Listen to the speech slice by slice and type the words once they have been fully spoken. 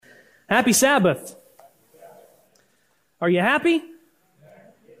Happy Sabbath. Are you happy?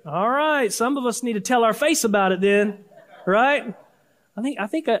 All right. Some of us need to tell our face about it then, right? I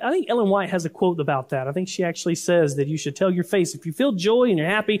think Ellen White has a quote about that. I think she actually says that you should tell your face. If you feel joy and you're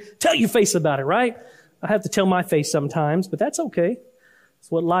happy, tell your face about it, right? I have to tell my face sometimes, but that's okay.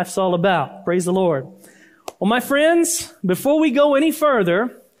 That's what life's all about. Praise the Lord. Well, my friends, before we go any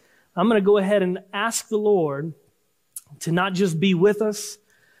further, I'm going to go ahead and ask the Lord to not just be with us,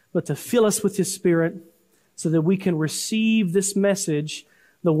 but to fill us with His Spirit so that we can receive this message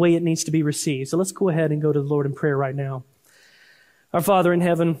the way it needs to be received. So let's go ahead and go to the Lord in prayer right now. Our Father in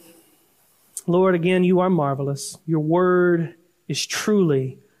heaven, Lord, again, you are marvelous. Your word is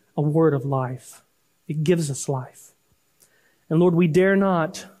truly a word of life. It gives us life. And Lord, we dare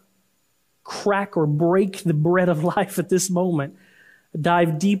not crack or break the bread of life at this moment.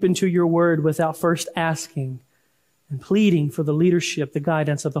 Dive deep into your word without first asking and pleading for the leadership, the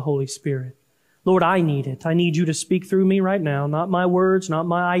guidance of the Holy Spirit. Lord, I need it. I need you to speak through me right now. Not my words, not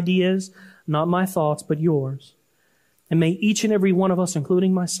my ideas, not my thoughts, but yours. And may each and every one of us,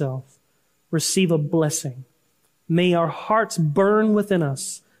 including myself, receive a blessing. May our hearts burn within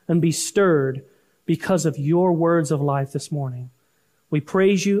us and be stirred because of your words of life this morning. We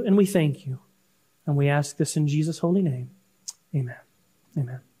praise you and we thank you. And we ask this in Jesus' holy name. Amen.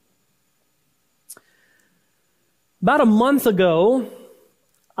 Amen. About a month ago,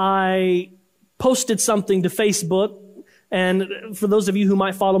 I posted something to Facebook. And for those of you who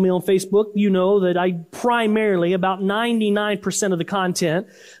might follow me on Facebook, you know that I primarily, about 99% of the content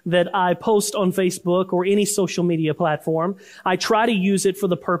that I post on Facebook or any social media platform, I try to use it for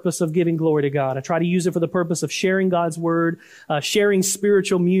the purpose of giving glory to God. I try to use it for the purpose of sharing God's Word, sharing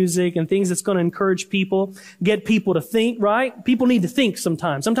spiritual music and things that's going to encourage people, get people to think, right? People need to think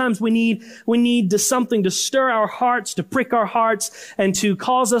sometimes. Sometimes we need something to stir our hearts, to prick our hearts, and to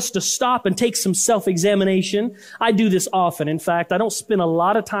cause us to stop and take some self-examination. I do this often. In fact, I don't spend a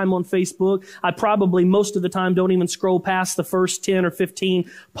lot of time on Facebook. I probably most of the time don't even scroll past the first 10 or 15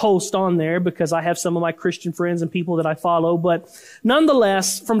 posts on there because I have some of my Christian friends and people that I follow. But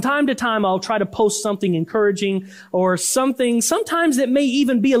nonetheless, from time to time, I'll try to post something encouraging or something, sometimes that may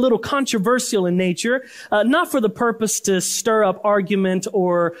even be a little controversial in nature, not for the purpose to stir up argument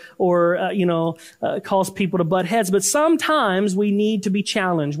or cause people to butt heads, but sometimes we need to be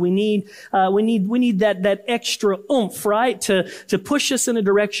challenged. We need that extra oomph, right? To push us in a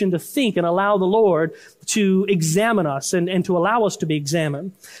direction to think and allow the Lord to examine us and to allow us to be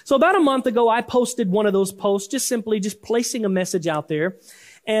examined. So about a month ago, I posted one of those posts, just placing a message out there.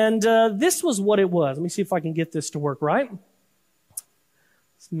 And this was what it was. Let me see if I can get this to work right.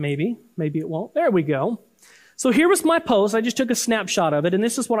 Maybe it won't. There we go. So here was my post. I just took a snapshot of it, and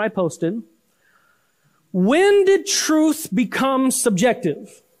this is what I posted. When did truth become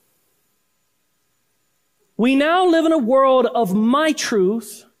subjective? We now live in a world of my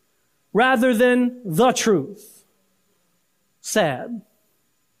truth rather than the truth. Sad.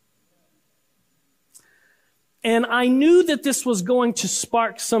 And I knew that this was going to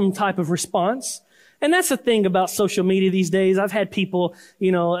spark some type of response. And that's the thing about social media these days. I've had people,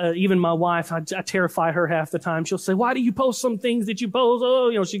 even my wife, I terrify her half the time. She'll say, why do you post some things that you post?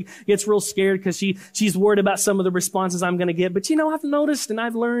 Oh, she gets real scared because she's worried about some of the responses I'm going to get. But I've noticed and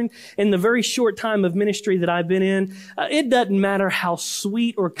I've learned in the very short time of ministry that I've been in, it doesn't matter how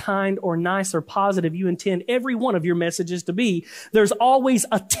sweet or kind or nice or positive you intend every one of your messages to be. There's always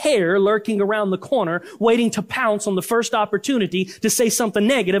a tear lurking around the corner waiting to pounce on the first opportunity to say something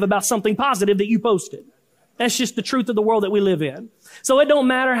negative about something positive that you posted. That's just the truth of the world that we live in. So it don't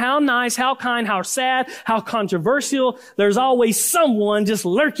matter how nice, how kind, how sad, how controversial. There's always someone just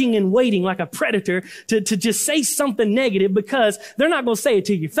lurking and waiting like a predator to just say something negative because they're not going to say it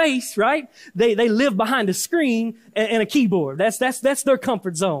to your face, right? They live behind a screen and a keyboard. That's their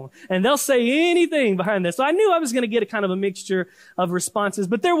comfort zone. And they'll say anything behind that. So I knew I was going to get a kind of a mixture of responses,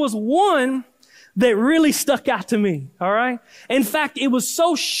 but there was one that really stuck out to me, all right? In fact, it was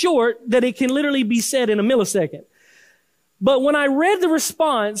so short that it can literally be said in a millisecond. But when I read the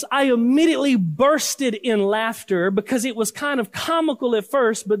response, I immediately bursted in laughter because it was kind of comical at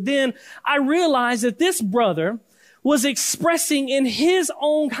first, but then I realized that this brother was expressing in his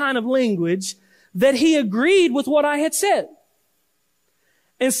own kind of language that he agreed with what I had said.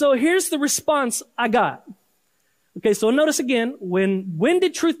 And so here's the response I got. Okay, so notice again, when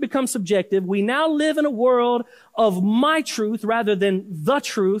did truth become subjective? We now live in a world of my truth rather than the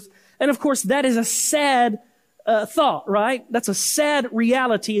truth. And of course, that is a sad thought, right? That's a sad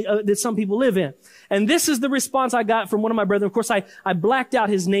reality that some people live in. And this is the response I got from one of my brethren. Of course, I blacked out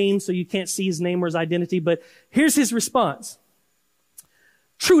his name so you can't see his name or his identity, but here's his response.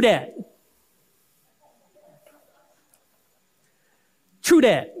 True dat. True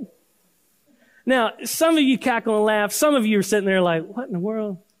dat. Now, some of you cackle and laugh. Some of you are sitting there like, what in the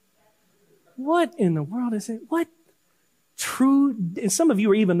world? What in the world is it? What? True, and some of you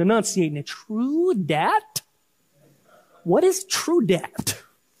are even enunciating it. True dat? What is true dat?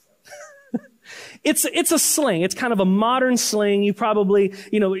 It's a slang. It's kind of a modern slang. You probably,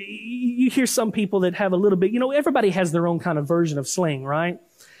 you hear some people that have a little bit, everybody has their own kind of version of slang, right?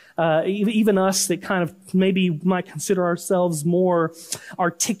 Even us that kind of maybe might consider ourselves more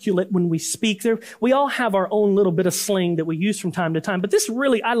articulate when we speak. We all have our own little bit of slang that we use from time to time. But this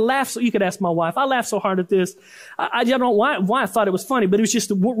really, I laugh. So you could ask my wife. I laughed so hard at this. I don't know why I thought it was funny, but it was just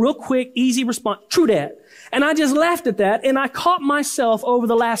a real quick, easy response. True dat. And I just laughed at that. And I caught myself over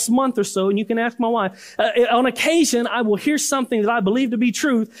the last month or so. And you can ask my wife. On occasion, I will hear something that I believe to be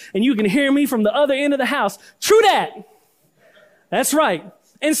truth. And you can hear me from the other end of the house. True dat. That's right.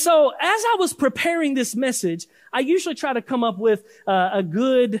 And so as I was preparing this message, I usually try to come up with a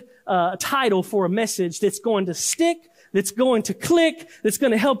good title for a message that's going to stick, that's going to click, that's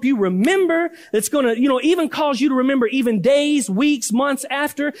going to help you remember, that's going to, even cause you to remember even days, weeks, months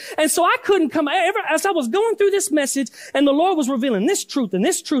after. And so I couldn't as I was going through this message and the Lord was revealing this truth, and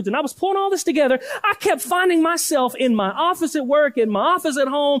I was pulling all this together, I kept finding myself in my office at work, in my office at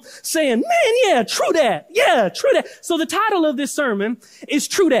home, saying, man, yeah, true dat. Yeah, true dat. So the title of this sermon is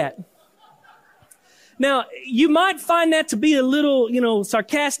True Dat. Now, you might find that to be a little,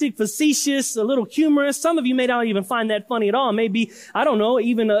 sarcastic, facetious, a little humorous. Some of you may not even find that funny at all. Maybe, I don't know,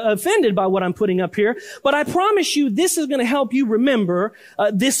 even offended by what I'm putting up here. But I promise you, this is going to help you remember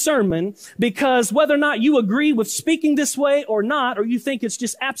this sermon, because whether or not you agree with speaking this way or not, or you think it's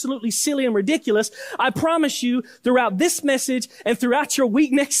just absolutely silly and ridiculous, I promise you, throughout this message and throughout your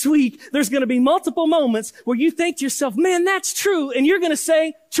week next week, there's going to be multiple moments where you think to yourself, man, that's true. And you're going to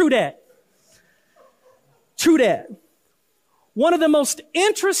say, true dat. True dat. One of the most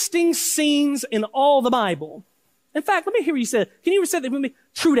interesting scenes in all the Bible. In fact, let me hear what you said. Can you say that with me?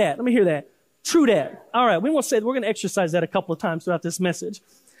 True dat. Let me hear that. True dat. All right. We're going to exercise that a couple of times throughout this message.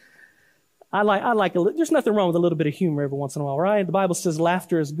 There's nothing wrong with a little bit of humor every once in a while, right? The Bible says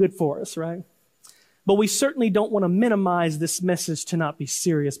laughter is good for us, right? But we certainly don't want to minimize this message to not be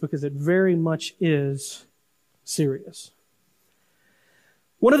serious, because it very much is serious.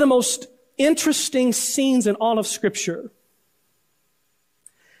 One of the most interesting scenes in all of Scripture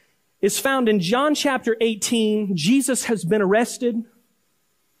is found in John chapter 18. Jesus has been arrested,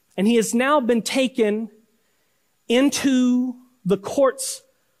 and he has now been taken into the courts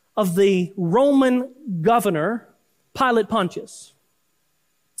of the Roman governor, Pilate Pontius.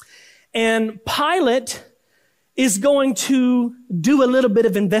 And Pilate is going to do a little bit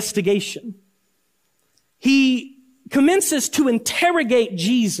of investigation. He commences to interrogate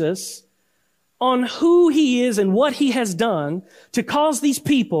Jesus on who he is and what he has done to cause these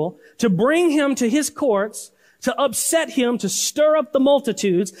people to bring him to his courts, to upset him, to stir up the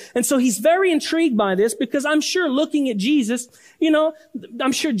multitudes. And so he's very intrigued by this, because I'm sure looking at Jesus,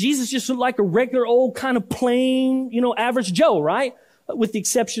 I'm sure Jesus just looked like a regular old kind of plain, average Joe, right? With the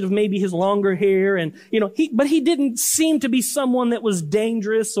exception of maybe his longer hair and, but he didn't seem to be someone that was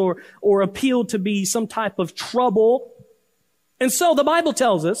dangerous or appealed to be some type of trouble. And so the Bible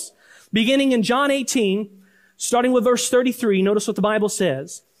tells us, beginning in John 18, starting with verse 33, notice what the Bible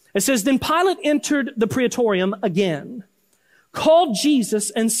says. It says, "Then Pilate entered the praetorium again, called Jesus,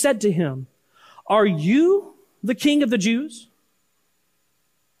 and said to him, 'Are you the king of the Jews?'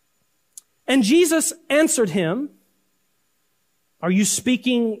 And Jesus answered him, 'Are you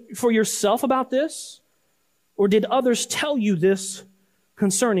speaking for yourself about this? Or did others tell you this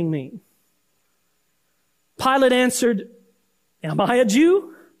concerning me?' Pilate answered, 'Am I a Jew?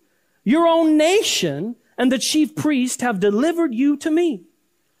 Your own nation and the chief priest have delivered you to me.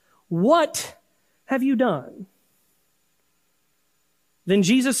 What have you done?' Then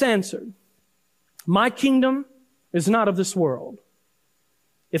Jesus answered, 'My kingdom is not of this world.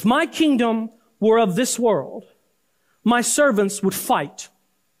 If my kingdom were of this world, my servants would fight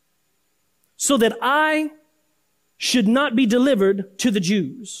so that I should not be delivered to the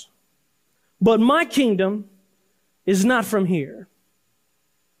Jews. But my kingdom is not from here.'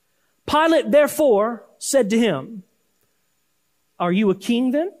 Pilate therefore said to him, 'Are you a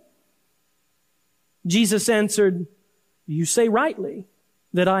king then?' Jesus answered, 'You say rightly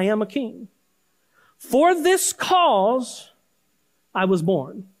that I am a king. For this cause I was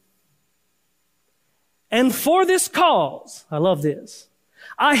born. And for this cause,' I love this,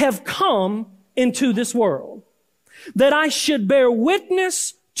 'I have come into this world, that I should bear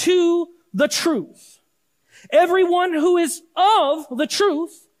witness to the truth. Everyone who is of the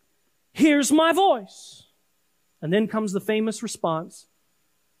truth hears my voice. And then comes the famous response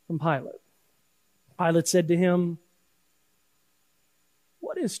from Pilate. Pilate said to him,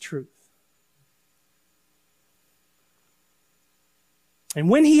 what is truth? And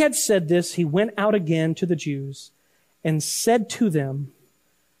when he had said this, he went out again to the Jews and said to them,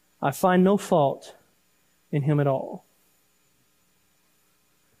 I find no fault in him at all.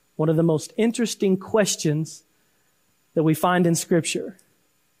 One of the most interesting questions that we find in Scripture.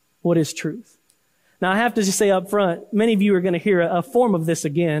 What is truth? Now, I have to just say up front, many of you are going to hear a form of this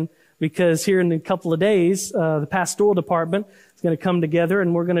again, because here in a couple of days, the pastoral department is going to come together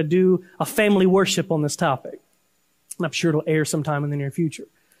and we're going to do a family worship on this topic. And I'm sure it'll air sometime in the near future.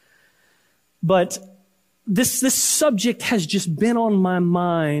 But this subject has just been on my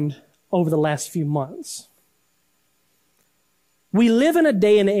mind over the last few months. We live in a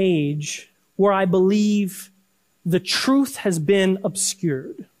day and age where I believe the truth has been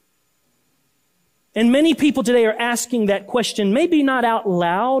obscured. And many people today are asking that question, maybe not out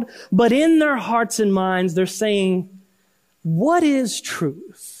loud, but in their hearts and minds, they're saying, what is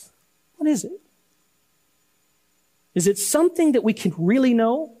truth? What is it? Is it something that we can really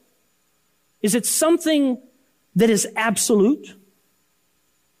know? Is it something that is absolute?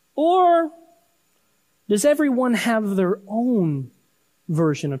 Or does everyone have their own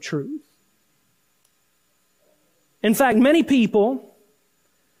version of truth? In fact, many people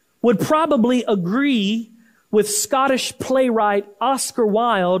would probably agree with Scottish playwright Oscar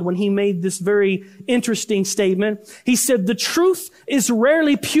Wilde when he made this very interesting statement. He said, the truth is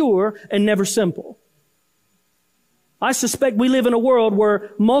rarely pure and never simple. I suspect we live in a world where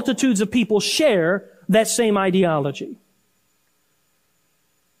multitudes of people share that same ideology.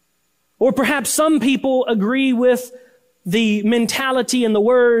 Or perhaps some people agree with the mentality and the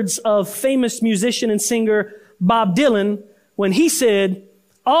words of famous musician and singer Bob Dylan when he said,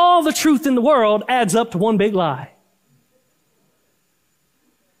 all the truth in the world adds up to one big lie.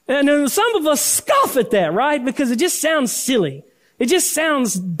 And then some of us scoff at that, right? Because it just sounds silly. It just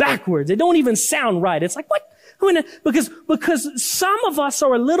sounds backwards. It don't even sound right. It's like, what? Because some of us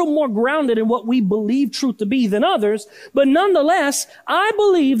are a little more grounded in what we believe truth to be than others. But nonetheless, I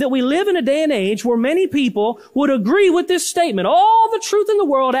believe that we live in a day and age where many people would agree with this statement. All the truth in the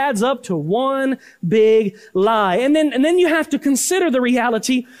world adds up to one big lie. And then you have to consider the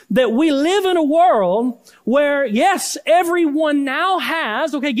reality that we live in a world where, yes, everyone now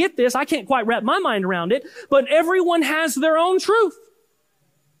has, okay, get this, I can't quite wrap my mind around it, but everyone has their own truth.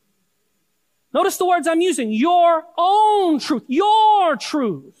 Notice the words I'm using. Your own truth. Your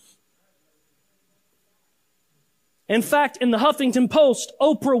truth. In fact, in the Huffington Post,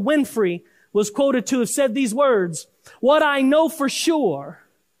 Oprah Winfrey was quoted to have said these words. What I know for sure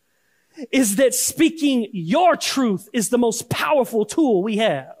is that speaking your truth is the most powerful tool we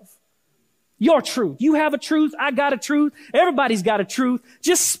have. Your truth. You have a truth. I got a truth. Everybody's got a truth.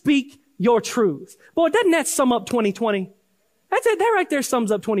 Just speak your truth. Boy, doesn't that sum up 2020? That right there sums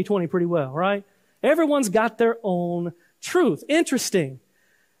up 2020 pretty well, right? Everyone's got their own truth. Interesting.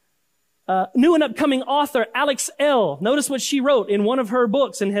 New and upcoming author Alex Elle, notice what she wrote in one of her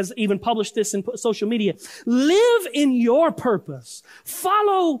books and has even published this in social media. Live in your purpose.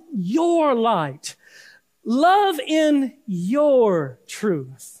 Follow your light. Love in your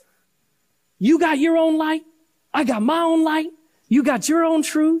truth. You got your own light. I got my own light. You got your own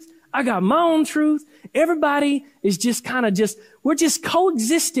truth. I got my own truth. Everybody is just we're just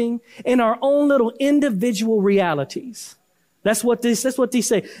coexisting in our own little individual realities. That's what they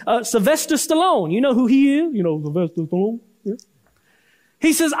say. Sylvester Stallone, you know who he is? You know Sylvester Stallone? Yeah.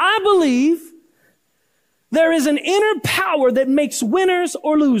 He says, I believe there is an inner power that makes winners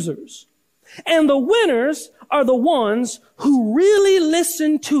or losers. And the winners are the ones who really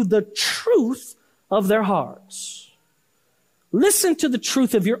listen to the truth of their hearts. Listen to the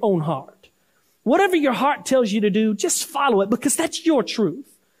truth of your own heart. Whatever your heart tells you to do, just follow it because that's your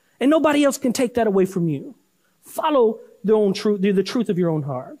truth. And nobody else can take that away from you. Follow their own truth, the truth of your own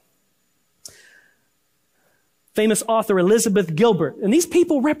heart. Famous author Elizabeth Gilbert. And these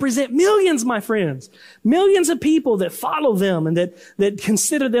people represent millions, my friends. Millions of people that follow them and that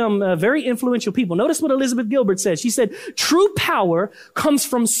consider them very influential people. Notice what Elizabeth Gilbert said. She said, true power comes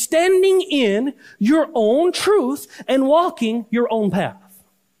from standing in your own truth and walking your own path.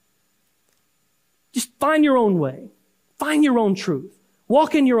 Just find your own way. Find your own truth.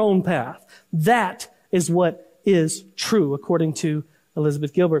 Walk in your own path. That is what is true, according to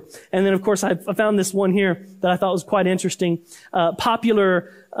Elizabeth Gilbert. And then, of course, I found this one here that I thought was quite interesting.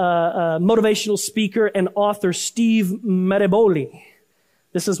 Popular motivational speaker and author Steve Maraboli.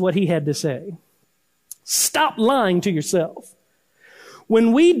 This is what he had to say. Stop lying to yourself.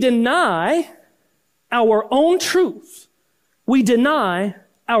 When we deny our own truth, we deny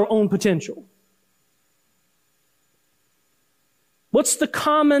our own potential. What's the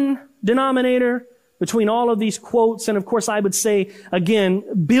common denominator between all of these quotes? And of course, I would say,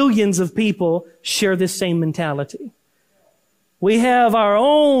 again, billions of people share this same mentality. We have our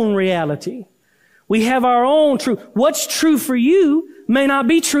own reality. We have our own truth. What's true for you may not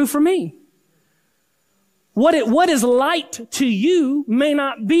be true for me. What is light to you may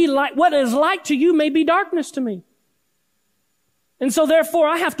not be light. What is light to you may be darkness to me. And so therefore,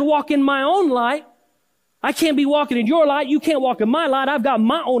 I have to walk in my own light. I can't be walking in your light. You can't walk in my light. I've got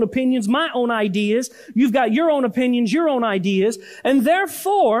my own opinions, my own ideas. You've got your own opinions, your own ideas. And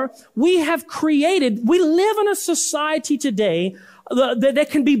therefore, we live in a society today that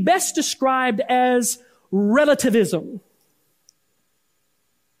can be best described as relativism.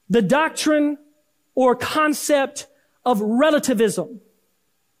 The doctrine or concept of relativism.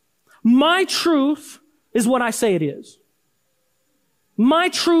 My truth is what I say it is. My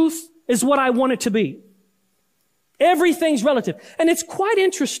truth is what I want it to be. Everything's relative. And it's quite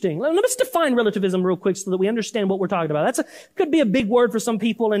interesting. Let's define relativism real quick so that we understand what we're talking about. Could be a big word for some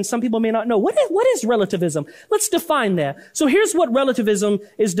people, and some people may not know. What is relativism? Let's define that. So here's what relativism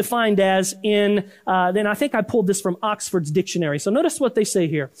is defined as then I think I pulled this from Oxford's dictionary. So notice what they say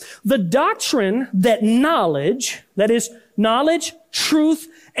here. The doctrine that knowledge, that is knowledge, truth,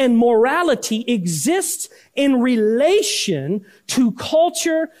 and morality exists in relation to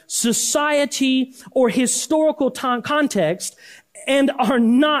culture, society, or historical context and are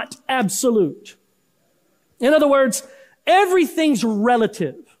not absolute. In other words, everything's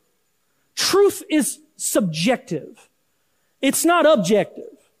relative. Truth is subjective. It's not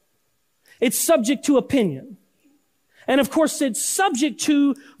objective. It's subject to opinion. And of course, it's subject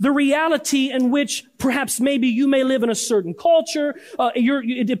to the reality in which perhaps maybe you may live in a certain culture.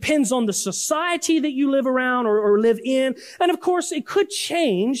 It depends on the society that you live around or live in. And of course, it could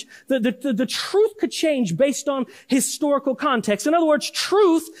change. The truth could change based on historical context. In other words,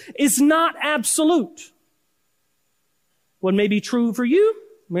 truth is not absolute. What may be true for you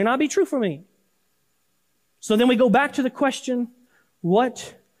may not be true for me. So then we go back to the question,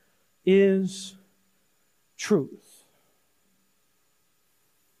 what is truth?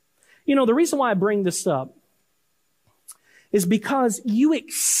 You know, the reason why I bring this up is because you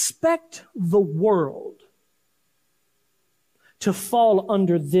expect the world to fall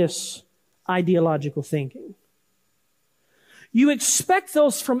under this ideological thinking. You expect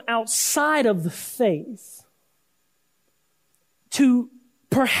those from outside of the faith to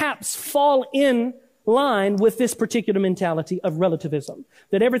perhaps fall in line with this particular mentality of relativism,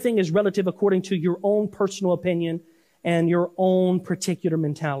 that everything is relative according to your own personal opinion and your own particular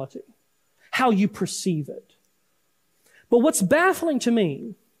mentality, how you perceive it. But what's baffling to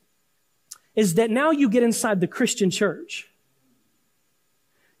me is that now you get inside the Christian church.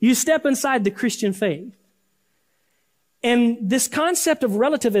 You step inside the Christian faith. And this concept of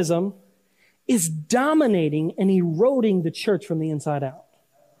relativism is dominating and eroding the church from the inside out.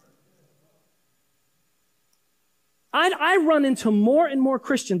 I run into more and more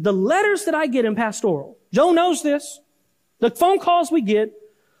Christians. The letters that I get in pastoral, Joe knows this, the phone calls we get,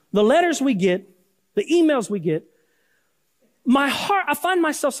 the letters we get, the emails we get, my heart, I find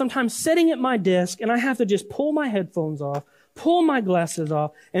myself sometimes sitting at my desk and I have to just pull my headphones off, pull my glasses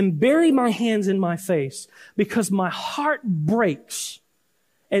off, and bury my hands in my face because my heart breaks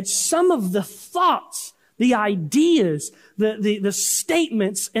at some of the thoughts, the ideas, the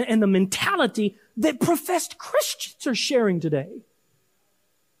statements, and the mentality that professed Christians are sharing today.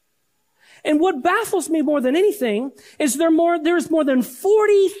 And what baffles me more than anything is there's more than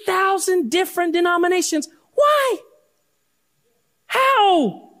 40,000 different denominations. Why?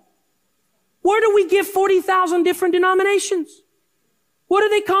 How? Where do we get 40,000 different denominations? Where do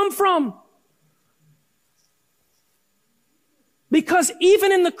they come from? Because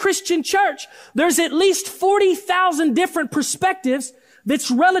even in the Christian church, there's at least 40,000 different perspectives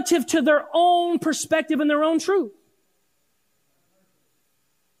that's relative to their own perspective and their own truth.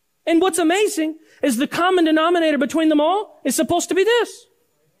 And what's amazing is the common denominator between them all is supposed to be this.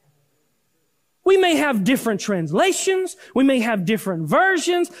 We may have different translations, we may have different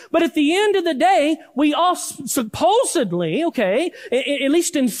versions, but at the end of the day, we all supposedly, at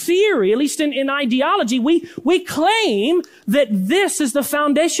least in theory, at least in ideology, we claim that this is the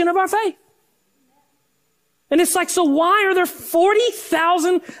foundation of our faith. And it's like, so why are there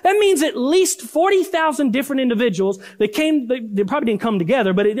 40,000? That means at least 40,000 different individuals that came, they probably didn't come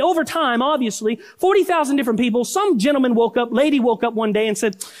together, but over time, obviously, 40,000 different people. Some lady woke up one day and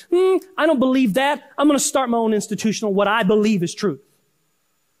said, I don't believe that. I'm going to start my own institution on what I believe is truth.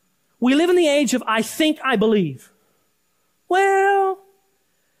 We live in the age of I think I believe. Well,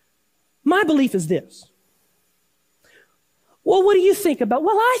 my belief is this. Well, what do you think about?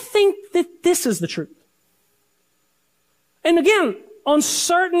 Well, I think that this is the truth. And again, on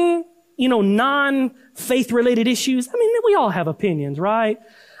certain, non-faith related issues, we all have opinions, right?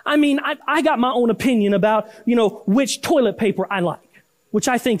 I got my own opinion about, which toilet paper I like, which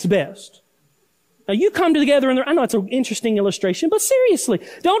I think's best. Now you come together and I know it's an interesting illustration, but seriously,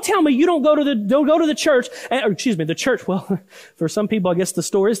 don't tell me you don't go to the church, the church. Well, for some people, I guess the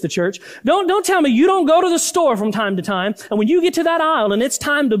store is the church. Don't tell me you don't go to the store from time to time. And when you get to that aisle and it's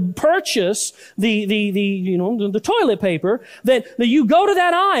time to purchase the toilet paper, that you go to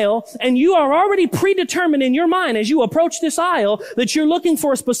that aisle and you are already predetermined in your mind as you approach this aisle that you're looking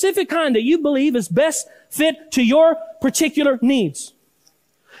for a specific kind that you believe is best fit to your particular needs.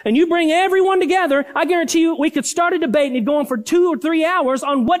 And you bring everyone together, I guarantee you we could start a debate and it'd go on for 2 or 3 hours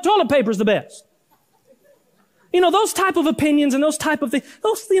on what toilet paper is the best. Those type of opinions and those type of things,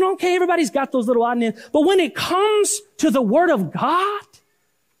 okay, everybody's got those little odd and ends. But when it comes to the Word of God,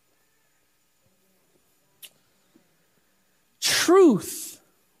 truth,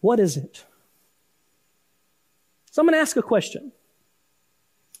 what is it? So I'm going to ask a question.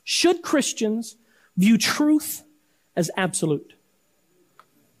 Should Christians view truth as absolute?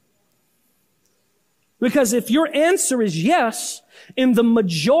 Because if your answer is yes, in the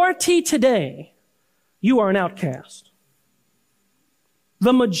majority today, you are an outcast.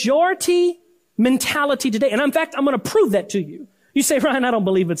 The majority mentality today, and in fact, I'm going to prove that to you. You say, Ryan, I don't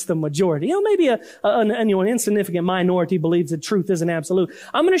believe it's the majority. Maybe an insignificant minority believes that truth isn't absolute.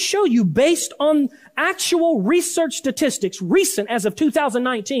 I'm going to show you based on actual research statistics, recent as of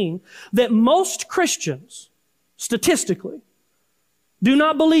 2019, that most Christians, statistically, do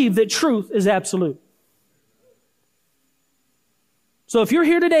not believe that truth is absolute. So if you're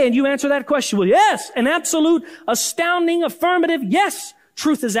here today and you answer that question with yes, an absolute, astounding, affirmative, yes,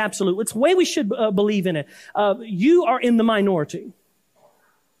 truth is absolute. It's the way we should believe in it. You are in the minority.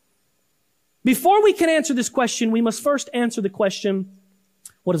 Before we can answer this question, we must first answer the question,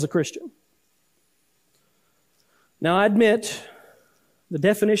 what is a Christian? Now I admit the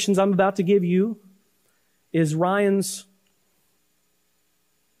definitions I'm about to give you is Ryan's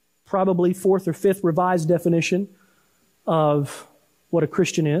probably 4th or 5th revised definition of what a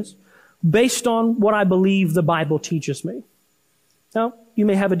Christian is, based on what I believe the Bible teaches me. Now, you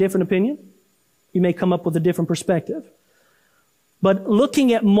may have a different opinion. You may come up with a different perspective. But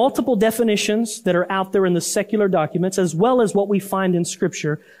looking at multiple definitions that are out there in the secular documents, as well as what we find in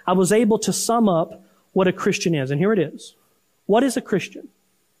Scripture, I was able to sum up what a Christian is. And here it is. What is a Christian?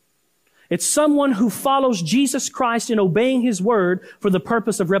 It's someone who follows Jesus Christ in obeying His Word for the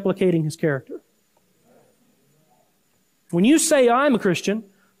purpose of replicating His character. When you say, I'm a Christian,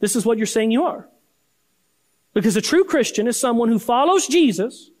 this is what you're saying you are. Because a true Christian is someone who follows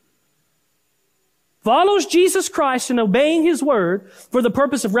Jesus Christ in obeying His Word for the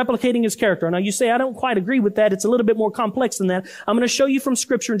purpose of replicating His character. Now you say, I don't quite agree with that. It's a little bit more complex than that. I'm going to show you from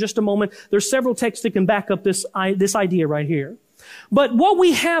Scripture in just a moment. There's several texts that can back up this idea right here. But what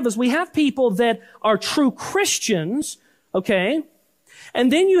we have is we have people that are true Christians, okay?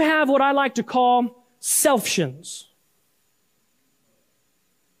 And then you have what I like to call selfians.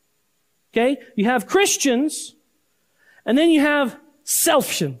 Okay? You have Christians, and then you have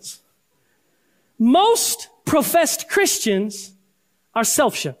selfians. Most professed Christians are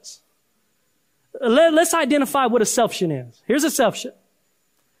selfians. Let's identify what a selfian is. Here's a selfian.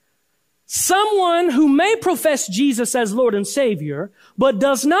 Someone who may profess Jesus as Lord and Savior, but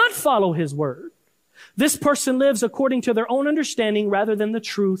does not follow His Word. This person lives according to their own understanding rather than the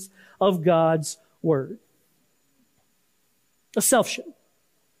truth of God's Word. A selfian.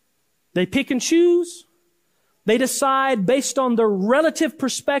 They pick and choose. They decide based on their relative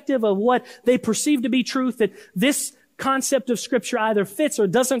perspective of what they perceive to be truth that this concept of Scripture either fits or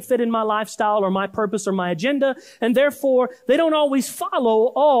doesn't fit in my lifestyle or my purpose or my agenda. And therefore, they don't always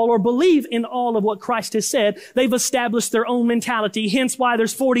follow all or believe in all of what Christ has said. They've established their own mentality, hence why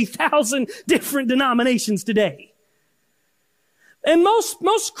there's 40,000 different denominations today. And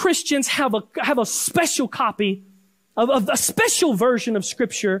most Christians have a special copy of a special version of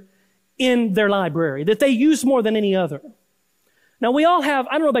Scripture in their library that they use more than any other. Now we all have,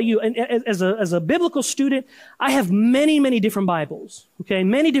 I don't know about you, and as a biblical student, I have many, many different Bibles, okay?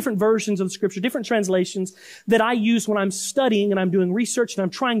 Many different versions of the scripture, different translations that I use when I'm studying and I'm doing research and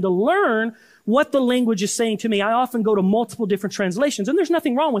I'm trying to learn what the language is saying to me. I often go to multiple different translations, and there's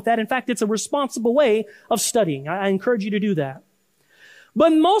nothing wrong with that. In fact, it's a responsible way of studying. I encourage you to do that.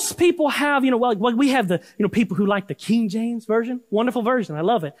 But most people have, we have the, people who like the King James Version. Wonderful version. I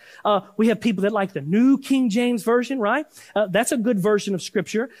love it. We have people that like the New King James Version, right? That's a good version of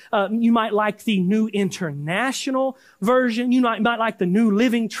Scripture. You might like the New International Version. You might like the New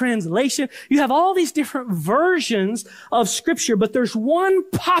Living Translation. You have all these different versions of Scripture, but there's one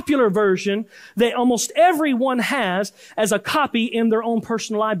popular version that almost everyone has as a copy in their own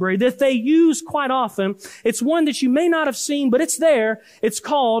personal library that they use quite often. It's one that you may not have seen, but it's there. It's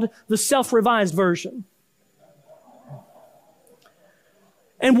called the Self-Revised Version.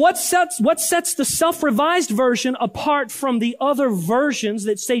 And what sets the Self-Revised Version apart from the other versions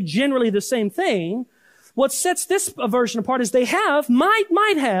that say generally the same thing, what sets this version apart is they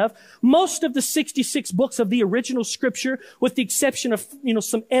might have most of the 66 books of the original Scripture, with the exception of,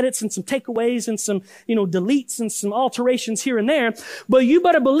 some edits and some takeaways and some, deletes and some alterations here and there. But you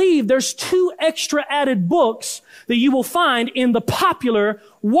better believe there's 2 extra added books that you will find in the popular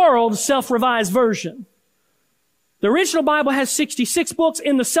world Self-Revised Version. The original Bible has 66 books.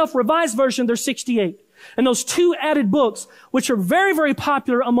 In the Self-Revised Version, there's 68. And those 2 added books, which are very, very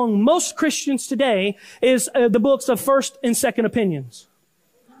popular among most Christians today, is the books of First and Second Opinions.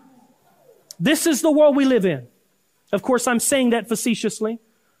 This is the world we live in. Of course, I'm saying that facetiously.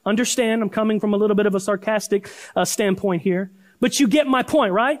 Understand, I'm coming from a little bit of a sarcastic standpoint here. But you get my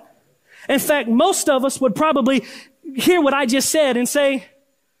point, right? In fact, most of us would probably hear what I just said and say,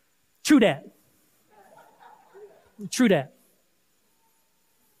 true that. True that.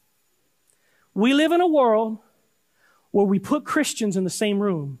 We live in a world where we put Christians in the same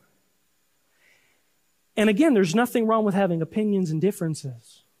room. And again, there's nothing wrong with having opinions and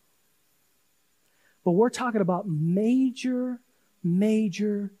differences. But we're talking about major,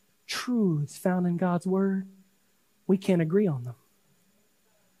 major truths found in God's Word. We can't agree on them.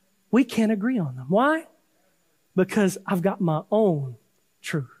 We can't agree on them. Why? Because I've got my own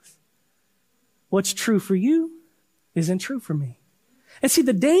truth. What's true for you isn't true for me. And see,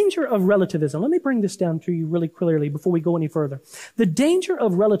 the danger of relativism, let me bring this down to you really clearly before we go any further. The danger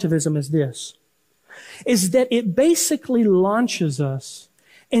of relativism is this, is that it basically launches us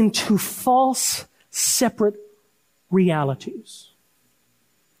into false, separate realities.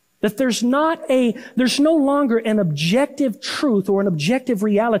 That there's no longer an objective truth or an objective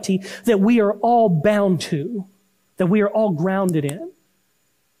reality that we are all bound to, that we are all grounded in.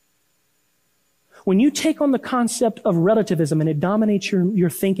 When you take on the concept of relativism and it dominates your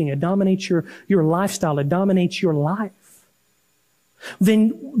thinking, it dominates your lifestyle, it dominates your life,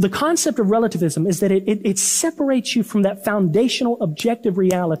 then the concept of relativism is that it separates you from that foundational objective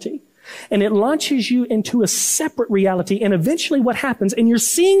reality. And it launches you into a separate reality. And eventually what happens, and you're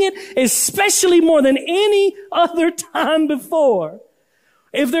seeing it especially more than any other time before.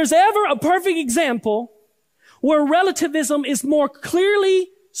 If there's ever a perfect example where relativism is more clearly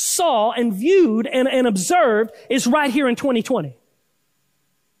saw and viewed and observed, is right here in 2020.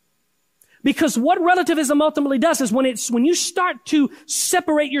 Because what relativism ultimately does is when you start to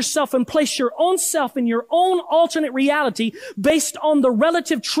separate yourself and place your own self in your own alternate reality based on the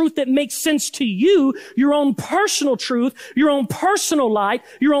relative truth that makes sense to you, your own personal truth, your own personal light,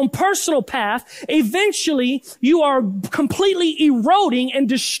 your own personal path, eventually you are completely eroding and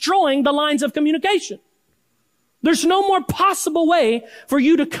destroying the lines of communication. There's no more possible way for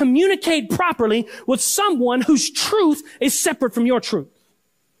you to communicate properly with someone whose truth is separate from your truth.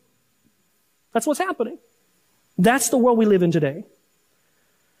 That's what's happening. That's the world we live in today.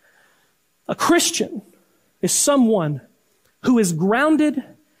 A Christian is someone who is grounded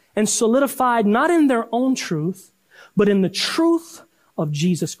and solidified not in their own truth, but in the truth of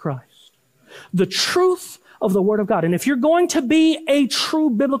Jesus Christ. The truth of the Word of God. And if you're going to be a true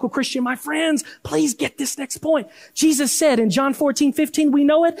biblical Christian, my friends, please get this next point. Jesus said in John 14:15, we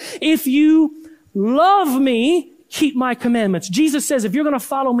know it, if you love me, keep my commandments. Jesus says, if you're going to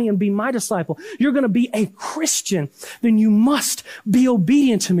follow me and be my disciple, you're going to be a Christian, then you must be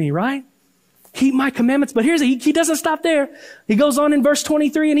obedient to me, right? Keep my commandments. But he doesn't stop there. He goes on in verse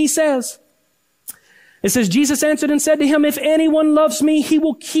 23 and he says, it says, Jesus answered and said to him, if anyone loves me, he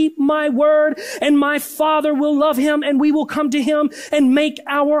will keep my word, and my Father will love him, and we will come to him and make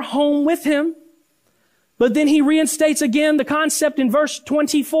our home with him. But then he reinstates again the concept in verse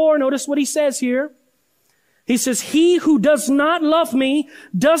 24. Notice what he says here. He says, he who does not love me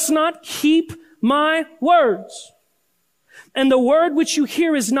does not keep my words. And the word which you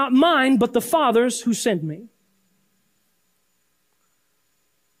hear is not mine, but the Father's who sent me.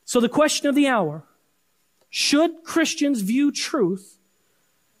 So the question of the hour, should Christians view truth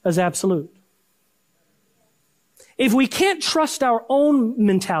as absolute? If we can't trust our own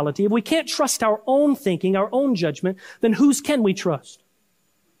mentality, if we can't trust our own thinking, our own judgment, then whose can we trust?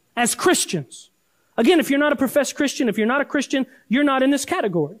 As Christians. Again, if you're not a professed Christian, if you're not a Christian, you're not in this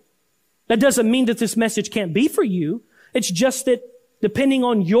category. That doesn't mean that this message can't be for you. It's just that depending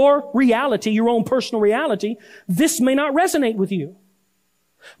on your reality, your own personal reality, this may not resonate with you.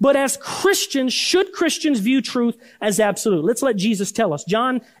 But as Christians, should Christians view truth as absolute? Let's let Jesus tell us.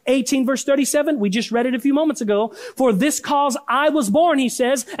 John 18 verse 37, we just read it a few moments ago. For this cause I was born, he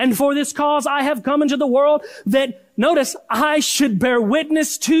says, and for this cause I have come into the world that, notice, I should bear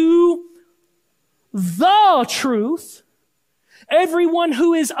witness to the truth. Everyone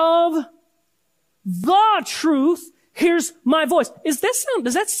who is of the truth hears my voice. Does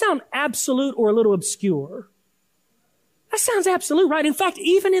that sound absolute or a little obscure? That sounds absolute, right? In fact,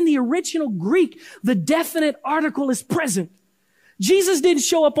 even in the original Greek, the definite article is present. Jesus didn't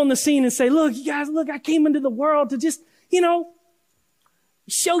show up on the scene and say, look, you guys, look, I came into the world to just,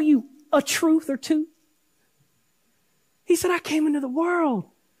 show you a truth or two. He said, I came into the world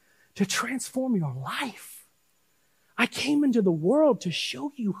to transform your life. I came into the world to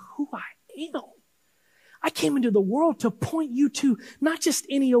show you who I am. I came into the world to point you to not just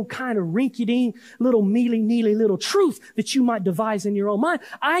any old kind of rinky-dink little mealy-neely little truth that you might devise in your own mind.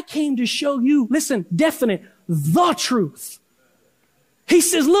 I came to show you, listen, definite, the truth. He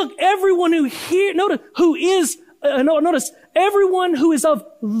says, look, everyone who notice, everyone who is of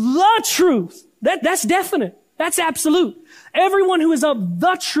the truth, that's definite, that's absolute. Everyone who is of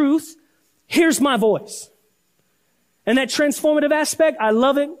the truth hears my voice. And that transformative aspect, I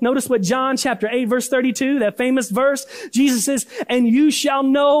love it. Notice what John chapter 8 verse 32, that famous verse, Jesus says, and you shall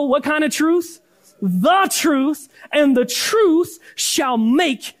know what kind of truth? The truth, and the truth shall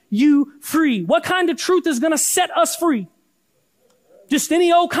make you free. What kind of truth is going to set us free? Just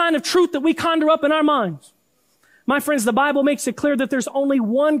any old kind of truth that we conjure up in our minds. My friends, the Bible makes it clear that there's only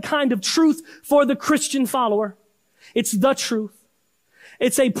one kind of truth for the Christian follower. It's the truth.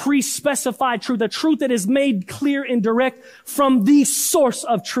 It's a pre-specified truth, a truth that is made clear and direct from the source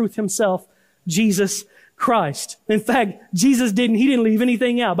of truth himself, Jesus Christ. In fact, Jesus didn't leave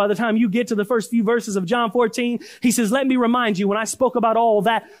anything out. By the time you get to the first few verses of John 14, he says, let me remind you, when I spoke about all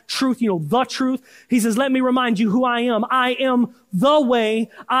that truth, the truth, he says, let me remind you who I am. I am the way,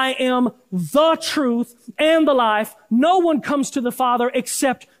 I am the truth and the life. No one comes to the Father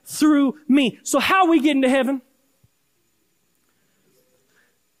except through me. So how are we getting to heaven?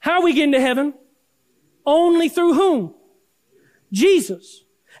 How are we getting to heaven? Only through whom? Jesus.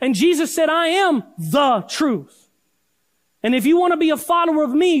 And Jesus said, I am the truth. And if you want to be a follower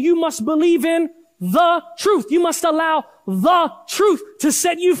of me, you must believe in the truth. You must allow the truth to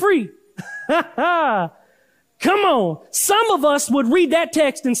set you free. Come on. Some of us would read that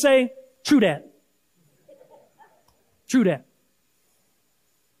text and say, true that. True that.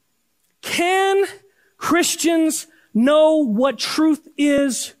 Can Christians know what truth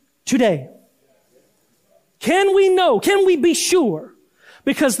is today? Can we know? Can we be sure?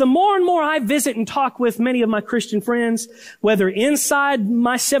 Because the more and more I visit and talk with many of my Christian friends, whether inside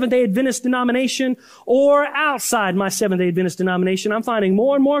my Seventh-day Adventist denomination or outside my Seventh-day Adventist denomination, I'm finding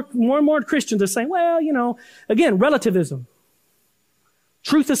more and more Christians are saying, well, again, relativism.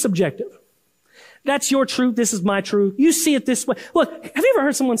 Truth is subjective. That's your truth. This is my truth. You see it this way. Look, have you ever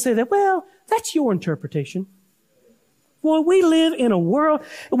heard someone say that? Well, that's your interpretation. Well, we live in a world,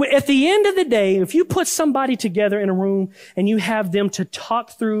 at the end of the day, if you put somebody together in a room and you have them to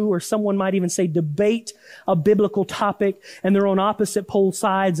talk through, or someone might even say debate a biblical topic, and they're on opposite pole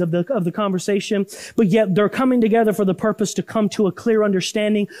sides of the conversation, but yet they're coming together for the purpose to come to a clear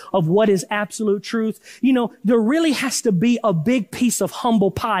understanding of what is absolute truth, there really has to be a big piece of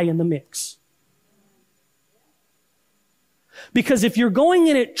humble pie in the mix. Because if you're going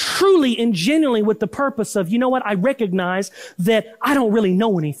in it truly and genuinely with the purpose of, I recognize that I don't really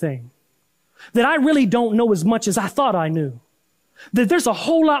know anything. That I really don't know as much as I thought I knew. That there's a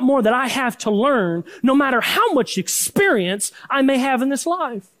whole lot more that I have to learn, no matter how much experience I may have in this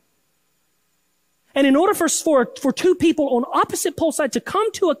life. And in order for two people on opposite pole sides to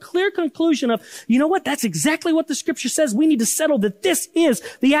come to a clear conclusion of, that's exactly what the scripture says. We need to settle that this is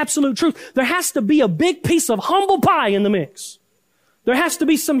the absolute truth. There has to be a big piece of humble pie in the mix. There has to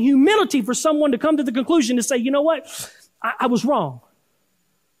be some humility for someone to come to the conclusion to say, I was wrong.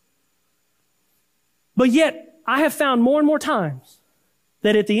 But yet, I have found more and more times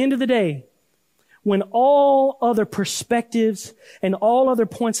that at the end of the day, when all other perspectives and all other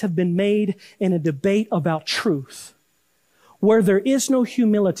points have been made in a debate about truth, where there is no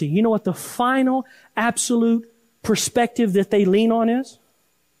humility, you know what the final absolute perspective that they lean on is?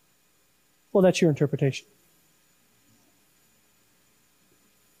 Well, that's your interpretation.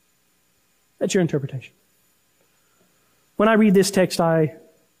 That's your interpretation. When I read this text, I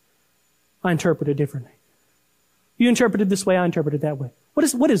interpret it differently. You interpret it this way, I interpret it that way.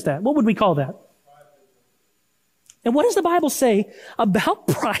 What is that? What would we call that? And what does the Bible say about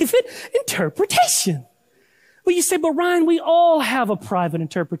private interpretation? Well, you say, but Ryan, we all have a private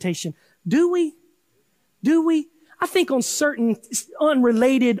interpretation. Do we? Do we? I think on certain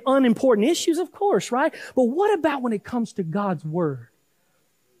unrelated, unimportant issues, of course, right? But what about when it comes to God's Word?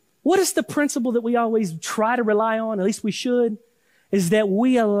 What is the principle that we always try to rely on, at least we should, is that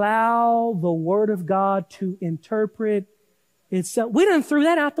we allow the Word of God to interpret itself. We done threw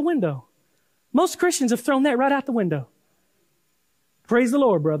that out the window. Most Christians have thrown that right out the window. Praise the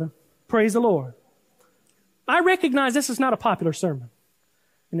Lord, brother. Praise the Lord. I recognize this is not a popular sermon.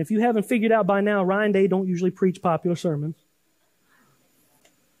 And if you haven't figured out by now, Ryan Day don't usually preach popular sermons.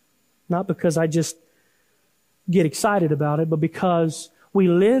 Not because I just get excited about it, but because we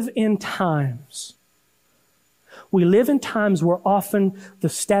live in times where often the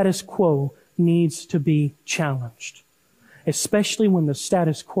status quo needs to be challenged, especially when the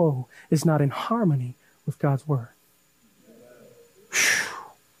status quo is not in harmony with God's Word. Whew.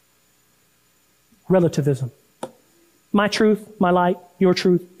 Relativism. My truth, my light, your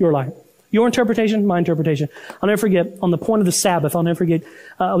truth, your light. Your interpretation, my interpretation. I'll never forget, on the point of the Sabbath, I'll never forget,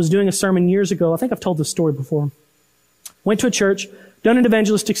 I was doing a sermon years ago. I think I've told this story before. Went to a church, done an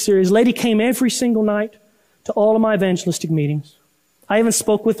evangelistic series. Lady came every single night to all of my evangelistic meetings. I even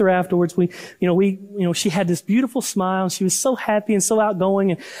spoke with her afterwards. She had this beautiful smile. She was so happy and so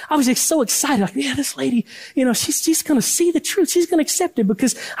outgoing. And I was just so excited. Like, yeah, this lady, she's going to see the truth. She's going to accept it,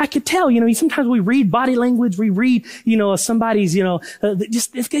 because I could tell, sometimes we read body language. We read, somebody's,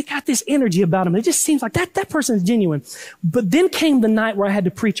 they got this energy about them. It just seems like that person is genuine. But then came the night where I had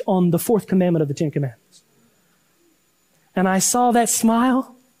to preach on the fourth commandment of the 10 Commandments. And I saw that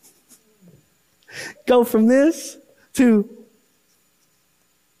smile go from this to,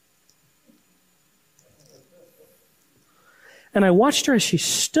 and I watched her as she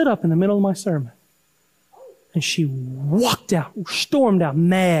stood up in the middle of my sermon. And she walked out, stormed out,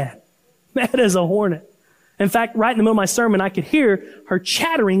 mad as a hornet. In fact, right in the middle of my sermon, I could hear her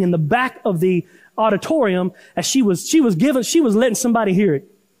chattering in the back of the auditorium as she was letting somebody hear it.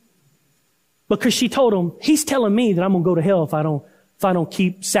 Because she told him, he's telling me that I'm going to go to hell if I don't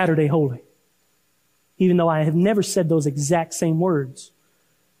keep Saturday holy. Even though I have never said those exact same words.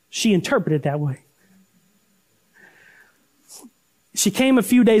 She interpreted it that way. She came a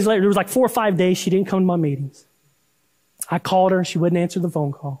few days later. There was like 4 or 5 days she didn't come to my meetings. I called her. She wouldn't answer the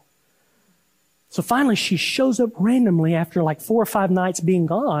phone call. So finally she shows up randomly after like 4 or 5 nights being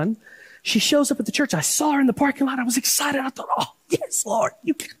gone. She shows up at the church. I saw her in the parking lot. I was excited. I thought, oh, yes, Lord,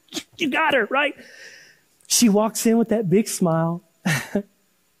 you got her, right? She walks in with that big smile.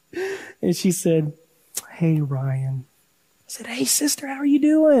 And she said, hey, Ryan. I said, hey, sister, how are you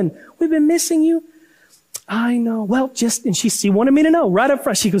doing? We've been missing you. I know. Well, and she wanted me to know right up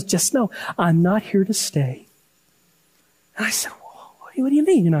front. She goes, just know, I'm not here to stay. And I said, well, what do you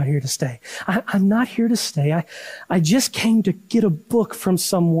mean you're not here to stay? I'm not here to stay. I just came to get a book from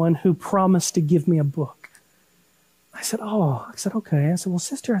someone who promised to give me a book. I said, okay. I said, well,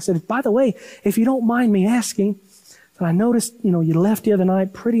 sister, I said, by the way, if you don't mind me asking, I noticed, you left the other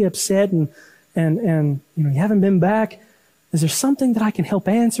night pretty upset and you haven't been back. Is there something that I can help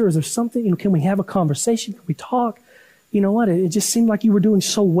answer? Is there something, can we have a conversation? Can we talk? You know what? It just seemed like you were doing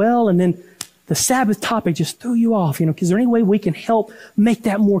so well. And then the Sabbath topic just threw you off. Is there any way we can help make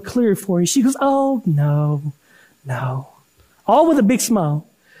that more clear for you? She goes, oh, no. All with a big smile.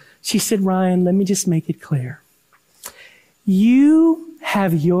 She said, Ryan, let me just make it clear. You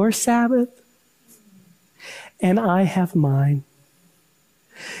have your Sabbath and I have mine.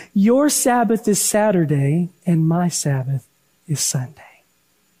 Your Sabbath is Saturday and my Sabbath is Sunday.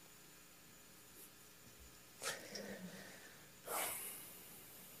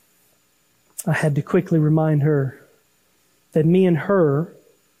 I had to quickly remind her that me and her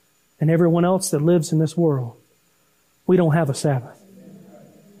and everyone else that lives in this world, we don't have a Sabbath.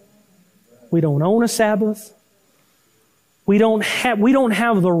 We don't own a Sabbath. We don't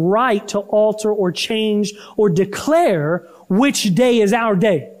have the right to alter or change or declare which day is our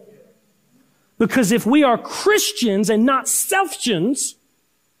day. Because if we are Christians and not selfians,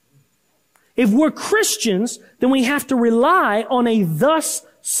 if we're Christians, then we have to rely on a thus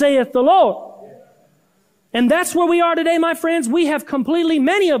saith the Lord. And that's where we are today, my friends. We have completely,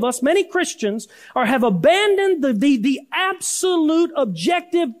 many of us, many Christians, have abandoned the absolute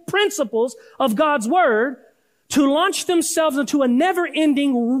objective principles of God's Word to launch themselves into a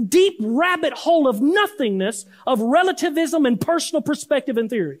never-ending, deep rabbit hole of nothingness, of relativism and personal perspective and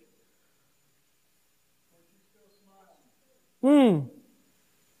theory.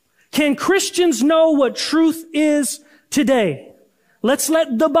 Can Christians know what truth is today? Let's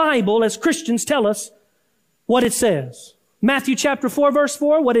let the Bible, as Christians, tell us what it says. Matthew chapter 4, verse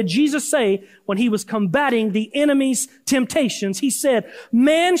 4, what did Jesus say when he was combating the enemy's temptations? He said,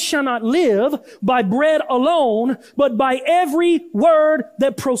 man shall not live by bread alone, but by every word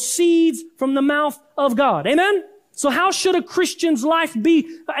that proceeds from the mouth of God. Amen? So how should a Christian's life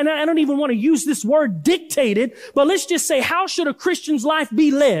be? And I don't even want to use this word dictated, but let's just say, how should a Christian's life be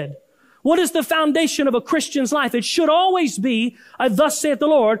led? What is the foundation of a Christian's life? It should always be, thus saith the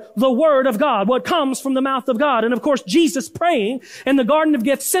Lord, the Word of God, what comes from the mouth of God. And of course, Jesus praying in the Garden of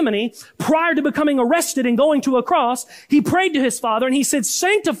Gethsemane, prior to becoming arrested and going to a cross, he prayed to his Father and he said,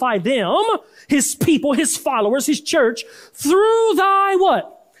 sanctify them, his people, his followers, his church, through thy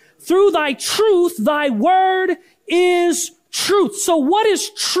what? Through thy truth, thy word is truth. So what is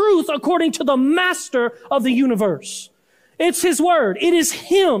truth according to the master of the universe? It's His Word. It is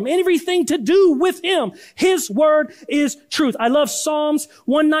Him. Everything to do with Him. His Word is truth. I love Psalms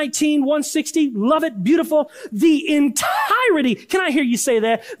 119, 160. Love it. Beautiful. The entirety. Can I hear you say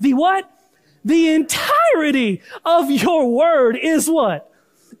that? The what? The entirety of your Word is what?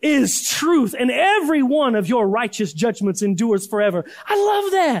 Is truth. And every one of your righteous judgments endures forever. I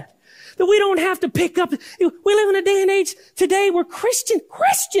love that. That we don't have to pick up. We live in a day and age today where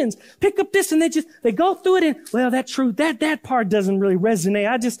Christians pick up this and they go through it and, well, that truth, that part doesn't really resonate.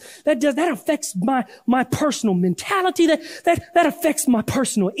 That affects my personal mentality. That affects my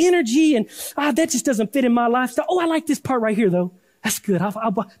personal energy. And, that just doesn't fit in my lifestyle. Oh, I like this part right here though. That's good.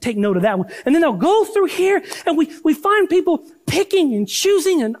 I'll take note of that one. And then they'll go through here and we find people picking and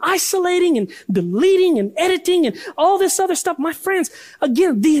choosing and isolating and deleting and editing and all this other stuff. My friends,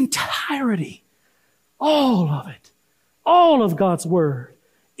 again, the entirety, all of it, all of God's Word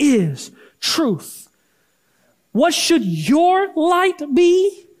is truth. What should your light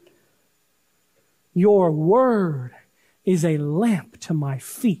be? Your Word is a lamp to my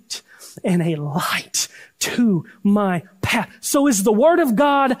feet and a light to my path. So is the Word of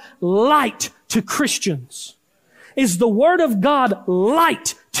God light to Christians? Is the Word of God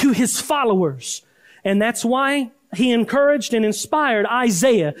light to His followers? And that's why He encouraged and inspired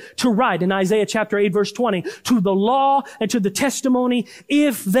Isaiah to write in Isaiah chapter 8 verse 20, to the law and to the testimony,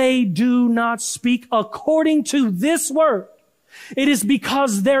 if they do not speak according to this word, it is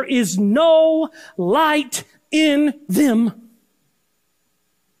because there is no light in them.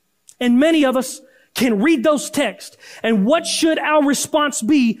 And many of us can read those texts. And what should our response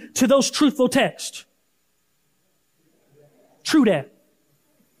be to those truthful texts? True that.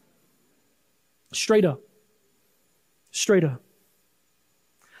 Straight up. Straight up.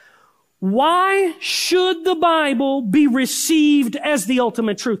 Why should the Bible be received as the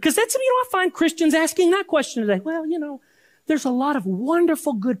ultimate truth? Because that's, I find Christians asking that question today. Well, there's a lot of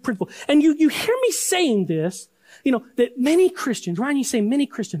wonderful, good principles. And you hear me saying this, that many Christians, Ryan, you say many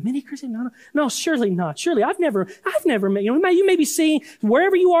Christians. No, surely not. Surely I've never met, you may be seeing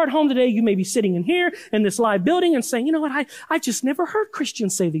wherever you are at home today, you may be sitting in here in this live building and saying, you know what, I just never heard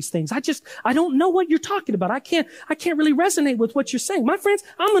Christians say these things. I don't know what you're talking about. I can't really resonate with what you're saying. My friends,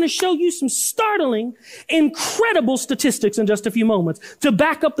 I'm going to show you some startling, incredible statistics in just a few moments to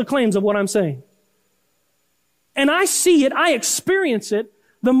back up the claims of what I'm saying. And I see it, I experience it,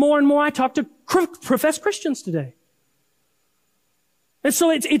 the more and more I talk to professed Christians today. And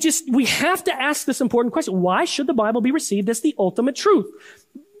so we have to ask this important question. Why should the Bible be received as the ultimate truth?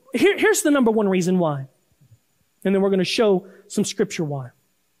 Here's the number one reason why. And then we're going to show some scripture why.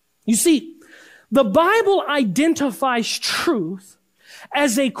 You see, the Bible identifies truth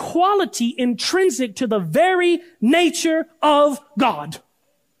as a quality intrinsic to the very nature of God.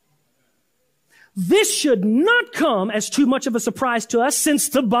 This should not come as too much of a surprise to us, since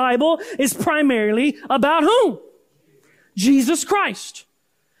the Bible is primarily about whom? Jesus Christ.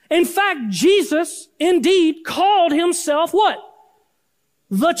 In fact, Jesus indeed called himself what?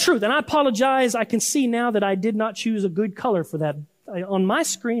 The truth. And I apologize. I can see now that I did not choose a good color for that. On my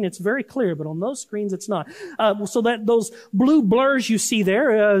screen, it's very clear, but on those screens, it's not. So that those blue blurs you see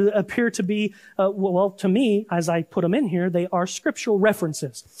there appear to be, to me, as I put them in here, they are scriptural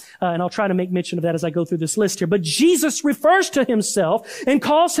references. And I'll try to make mention of that as I go through this list here. But Jesus refers to himself and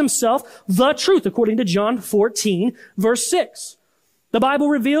calls himself the truth, according to John 14, verse 6. The Bible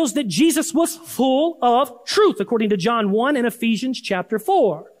reveals that Jesus was full of truth, according to John 1 and Ephesians chapter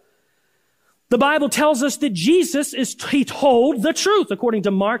 4. The Bible tells us that he told the truth, according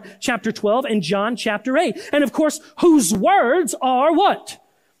to Mark chapter 12 and John chapter 8. And of course, whose words are what?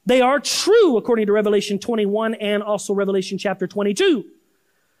 They are true, according to Revelation 21 and also Revelation chapter 22.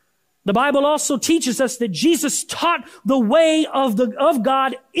 The Bible also teaches us that Jesus taught the way of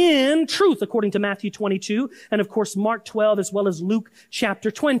God in truth, according to Matthew 22 and of course Mark 12 as well as Luke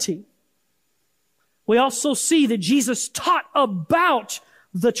chapter 20. We also see that Jesus taught about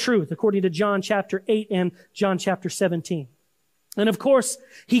the truth, according to John chapter 8 and John chapter 17. And of course,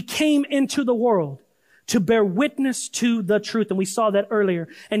 he came into the world to bear witness to the truth. And we saw that earlier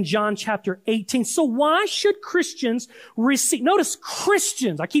in John chapter 18. So why should Christians receive? Notice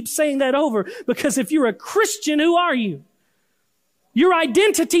Christians. I keep saying that over because if you're a Christian, who are you? Your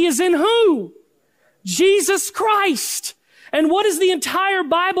identity is in who? Jesus Christ. And what is the entire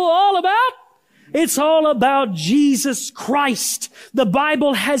Bible all about? It's all about Jesus Christ. The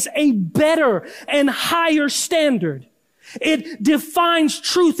Bible has a better and higher standard. It defines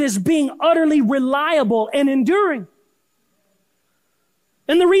truth as being utterly reliable and enduring.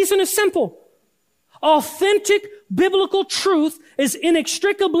 And the reason is simple. Authentic biblical truth is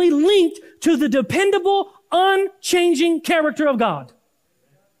inextricably linked to the dependable, unchanging character of God.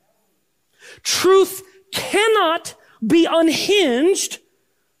 Truth cannot be unhinged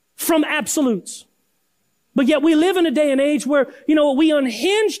from absolutes. But yet we live in a day and age where, we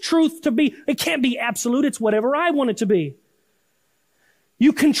unhinge truth to be, it can't be absolute. It's whatever I want it to be.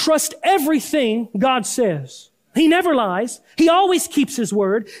 You can trust everything God says. He never lies. He always keeps his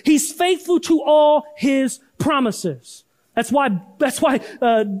word. He's faithful to all his promises. That's why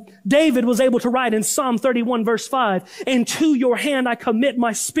David was able to write in Psalm 31 verse 5, "And to your hand I commit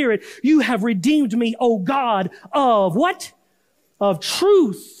my spirit. You have redeemed me, O God, of what? Of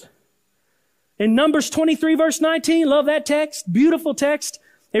truth." In Numbers 23 verse 19, love that text, beautiful text.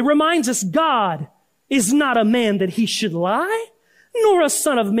 It reminds us God is not a man that he should lie, nor a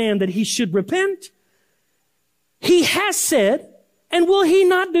son of man that he should repent. He has said, and will he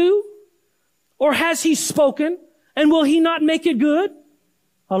not do? Or has he spoken, and will he not make it good?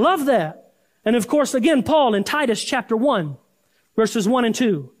 I love that. And of course, again, Paul in Titus chapter 1, verses 1 and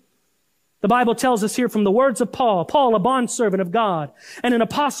 2. The Bible tells us here from the words of Paul, a bondservant of God and an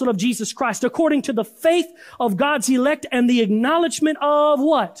apostle of Jesus Christ, according to the faith of God's elect and the acknowledgement of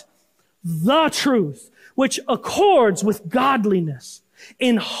what? The truth, which accords with godliness,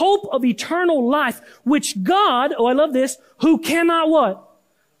 in hope of eternal life, which God, I love this, who cannot what?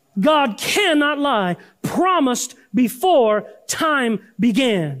 God cannot lie, promised before time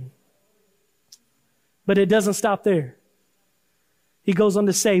began. But it doesn't stop there. He goes on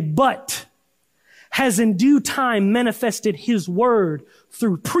to say, but has in due time manifested his word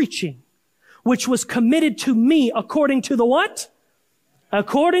through preaching, which was committed to me according to the what?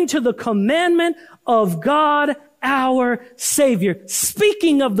 According to the commandment of God, our Savior.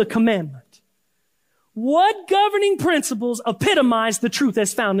 Speaking of the commandment, what governing principles epitomize the truth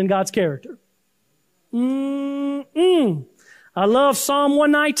as found in God's character? I love Psalm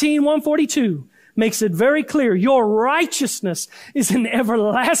 119, 142. Makes it very clear. Your righteousness is an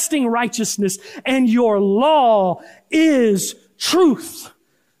everlasting righteousness, and your law is truth.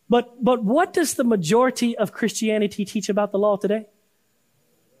 But what does the majority of Christianity teach about the law today?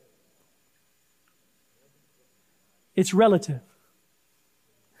 It's relative.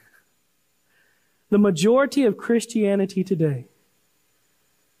 The majority of Christianity today,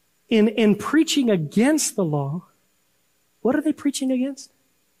 in preaching against the law, what are they preaching against?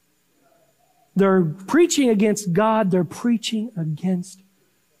 They're preaching against God. They're preaching against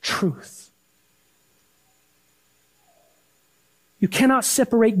truth. You cannot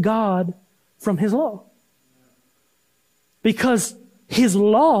separate God from his law, because his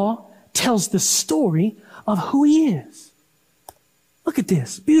law tells the story of who he is. Look at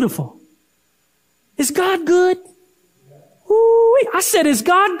this. Beautiful. Is God good? Woo! I said, is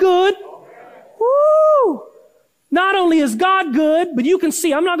God good? Woo! Not only is God good, but you can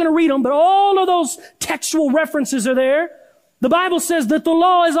see, I'm not going to read them, but all of those textual references are there. The Bible says that the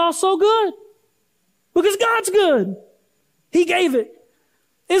law is also good because God's good. He gave it.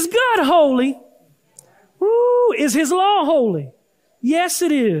 Is God holy? Woo! Is his law holy? Yes,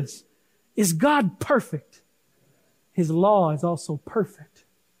 it is. Is God perfect? His law is also perfect.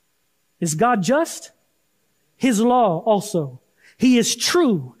 Is God just? His law also. He is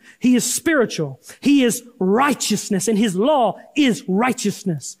true. He is spiritual. He is righteousness, and his law is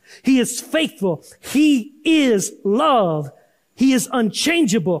righteousness. He is faithful. He is love. He is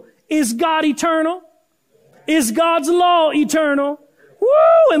unchangeable. Is God eternal? Is God's law eternal? Woo!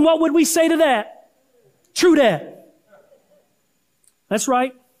 And what would we say to that? True that. That's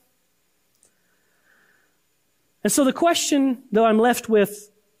right. And so the question that I'm left with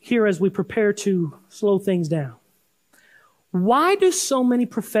here as we prepare to slow things down. Why do so many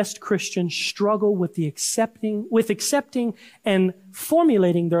professed Christians struggle with accepting and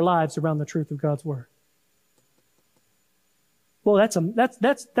formulating their lives around the truth of God's Word? Well, that's a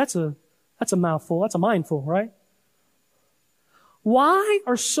mouthful. That's a mindful, right? Why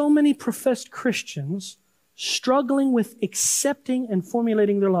are so many professed Christians struggling with accepting and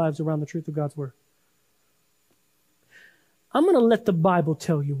formulating their lives around the truth of God's Word? I'm going to let the Bible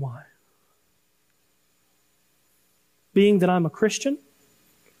tell you why. Being that I'm a Christian,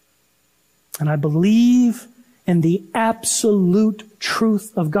 and I believe in the absolute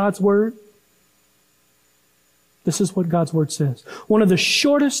truth of God's Word, this is what God's Word says. One of the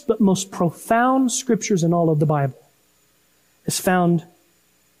shortest but most profound scriptures in all of the Bible is found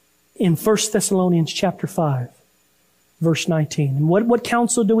in 1 Thessalonians chapter 5, verse 19. And what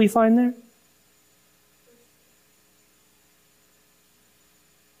counsel do we find there?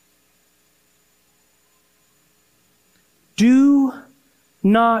 Do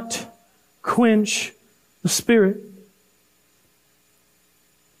not quench the Spirit.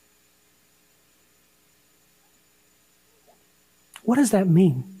 What does that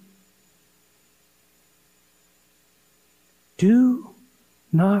mean? Do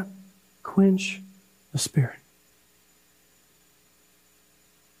not quench the Spirit.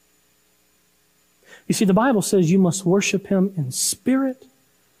 You see, the Bible says you must worship Him in spirit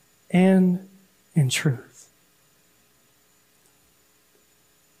and in truth.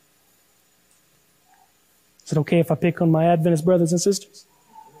 Is it okay if I pick on my Adventist brothers and sisters?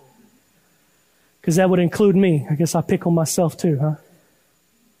 Because that would include me. I guess I pick on myself too, huh?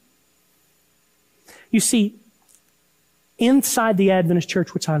 You see, inside the Adventist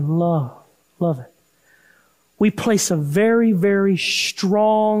church, which I love it, we place a very, very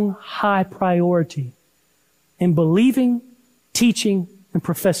strong, high priority in believing, teaching, and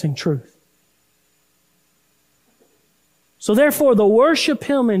professing truth. So therefore, the worship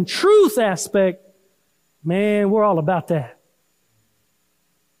Him in truth aspect, man, we're all about that.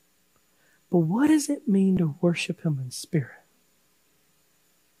 But what does it mean to worship Him in spirit?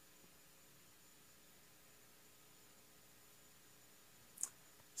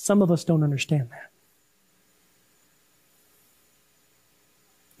 Some of us don't understand that.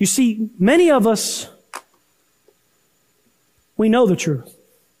 You see, many of us, we know the truth.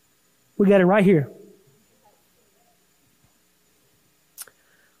 We got it right here.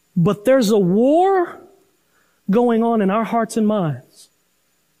 But there's a war going on in our hearts and minds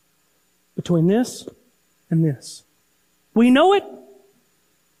between this and this. We know it.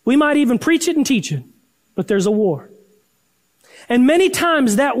 We might even preach it and teach it, but there's a war. And many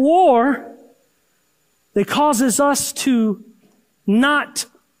times that war that causes us to not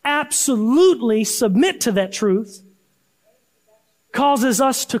absolutely submit to that truth causes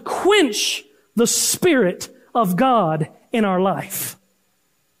us to quench the Spirit of God in our life.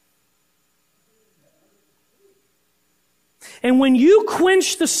 And when you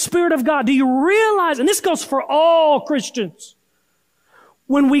quench the Spirit of God, do you realize, and this goes for all Christians,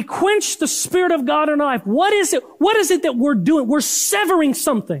 when we quench the Spirit of God in our life, what is it that we're doing? We're severing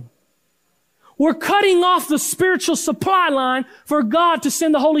something. We're cutting off the spiritual supply line for God to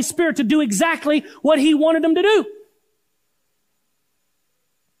send the Holy Spirit to do exactly what He wanted Him to do.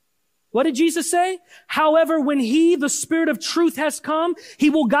 What did Jesus say? However, when He, the Spirit of truth, has come, He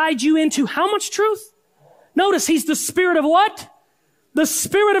will guide you into how much truth? Notice He's the Spirit of what? The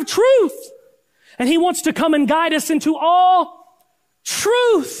Spirit of truth. And He wants to come and guide us into all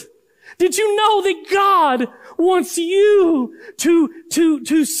truth. Did you know that God wants you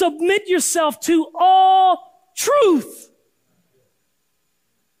to submit yourself to all truth?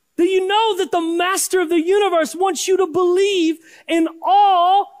 Do you know that the Master of the universe wants you to believe in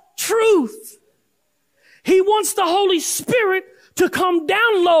all truth? He wants the Holy Spirit to come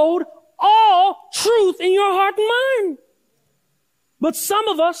download all truth in your heart and mind. But some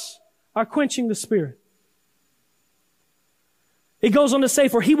of us are quenching the Spirit. It goes on to say,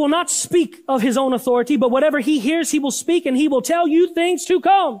 for He will not speak of His own authority, but whatever He hears, He will speak, and He will tell you things to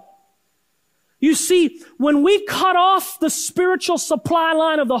come. You see, when we cut off the spiritual supply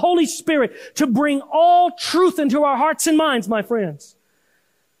line of the Holy Spirit to bring all truth into our hearts and minds, my friends,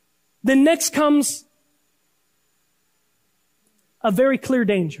 then next comes a very clear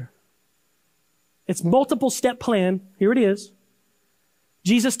danger. It's multiple step plan. Here it is.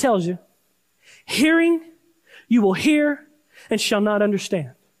 Jesus tells you, hearing, you will hear and shall not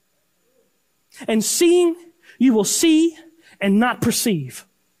understand. And seeing, you will see and not perceive.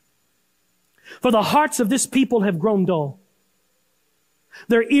 For the hearts of this people have grown dull.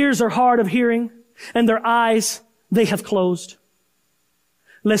 Their ears are hard of hearing, and their eyes they have closed.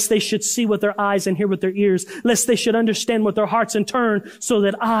 Lest they should see with their eyes and hear with their ears, lest they should understand with their hearts and turn, so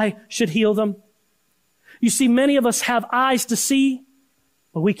that I should heal them. You see, many of us have eyes to see,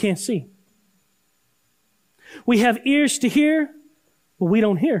 but we can't see. We have ears to hear, but we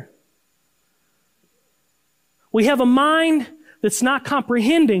don't hear. We have a mind that's not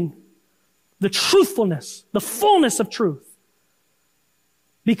comprehending the truthfulness, the fullness of truth,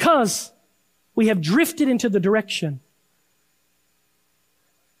 because we have drifted into the direction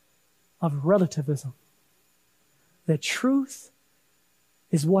of relativism. That truth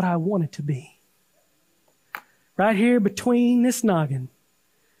is what I want it to be. Right here between this noggin,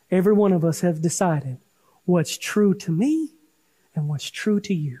 every one of us have decided what's true to me and what's true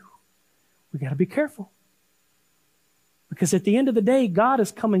to you. We got to be careful. Because at the end of the day, God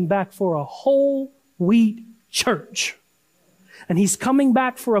is coming back for a whole wheat church. And He's coming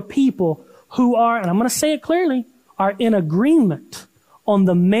back for a people who are, and I'm going to say it clearly, are in agreement on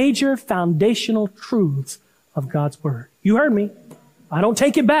the major foundational truths of God's Word. You heard me. I don't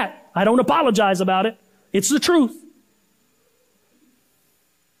take it back. I don't apologize about it. It's the truth.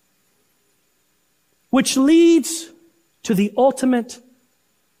 Which leads to the ultimate,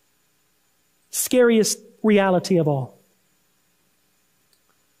 scariest reality of all.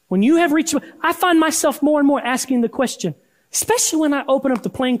 When you have reached, I find myself more and more asking the question, especially when I open up the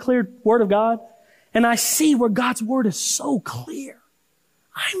plain, clear Word of God, and I see where God's Word is so clear.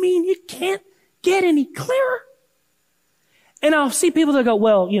 I mean, it can't get any clearer. And I'll see people that go,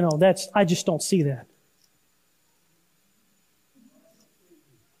 well, I just don't see that.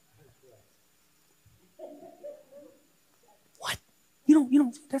 What?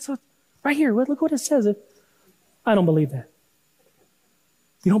 That's what, right here, look what it says. I don't believe that.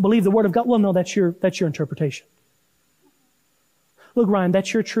 You don't believe the Word of God? Well, no, that's your interpretation. Look, Ryan,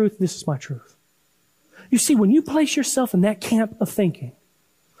 that's your truth. This is my truth. You see, when you place yourself in that camp of thinking,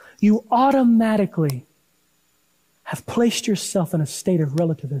 you automatically have placed yourself in a state of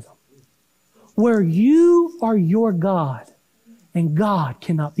relativism where you are your God and God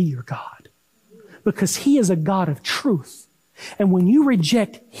cannot be your God because He is a God of truth. And when you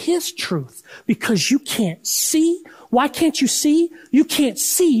reject His truth because you can't see, why can't you see? You can't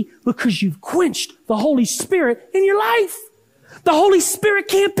see because you've quenched the Holy Spirit in your life. The Holy Spirit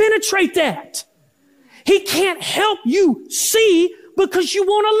can't penetrate that. He can't help you see because you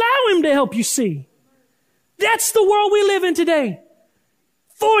won't allow Him to help you see. That's the world we live in today.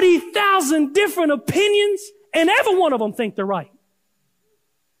 40,000 different opinions, and every one of them think they're right.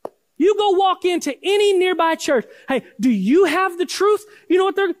 You go walk into any nearby church. Hey, do you have the truth? You know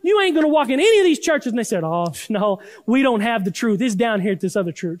what? You ain't going to walk in any of these churches and they said, oh, no, we don't have the truth. It's down here at this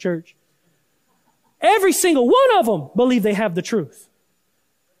other church. Every single one of them believe they have the truth.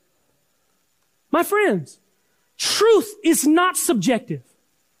 My friends, truth is not subjective.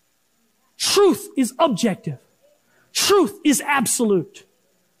 Truth is objective. Truth is absolute.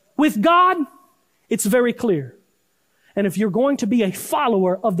 With God, it's very clear. And if you're going to be a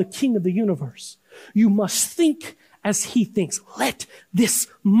follower of the King of the universe, you must think as He thinks. Let this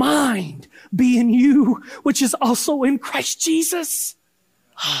mind be in you, which is also in Christ Jesus.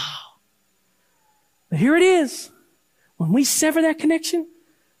 But here it is. When we sever that connection,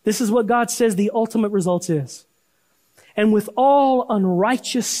 this is what God says the ultimate result is. And with all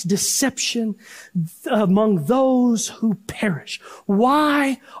unrighteous deception among those who perish.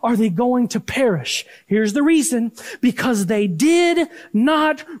 Why are they going to perish? Here's the reason. Because they did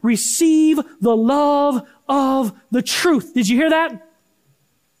not receive the love of the truth. Did you hear that?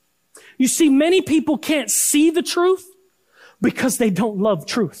 You see, many people can't see the truth because they don't love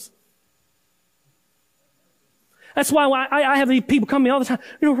truth. That's why I have these people come to me all the time.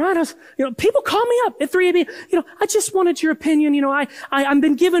 Ryan, people call me up at 3 a.m. I just wanted your opinion. I've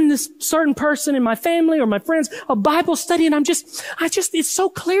been given this certain person in my family or my friends a Bible study, and it's so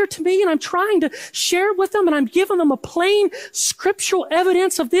clear to me, and I'm trying to share it with them, and I'm giving them a plain scriptural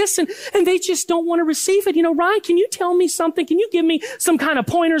evidence of this, and they just don't want to receive it. Ryan, can you tell me something? Can you give me some kind of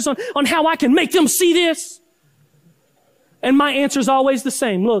pointers on how I can make them see this? And my answer is always the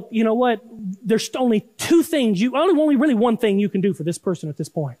same. Look, you know what? There's only two things only really one thing you can do for this person at this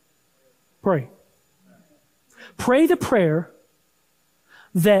point. Pray. Pray the prayer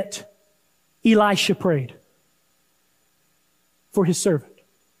that Elisha prayed for his servant.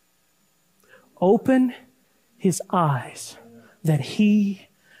 Open his eyes that he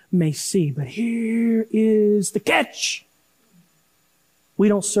may see. But here is the catch. We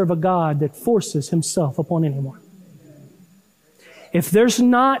don't serve a God that forces Himself upon anyone. if there's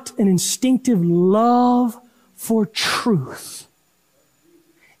not an instinctive love for truth,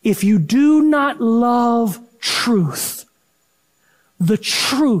 if you do not love truth, the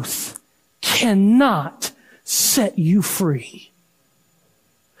truth cannot set you free.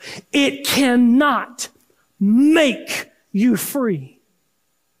 It cannot make you free.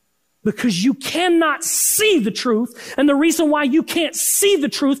 Because you cannot see the truth. And the reason why you can't see the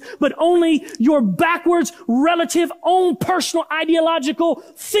truth, but only your backwards, relative, own personal ideological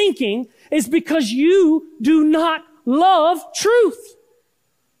thinking, is because you do not love truth.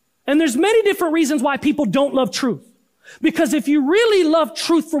 And there's many different reasons why people don't love truth. Because if you really love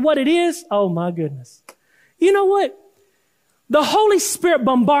truth for what it is, oh my goodness. You know what? The Holy Spirit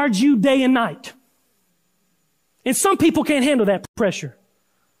bombards you day and night. And some people can't handle that pressure.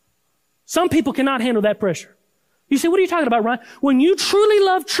 Some people cannot handle that pressure. You say, what are you talking about, Ryan? When you truly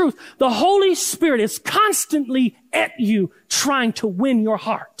love truth, the Holy Spirit is constantly at you trying to win your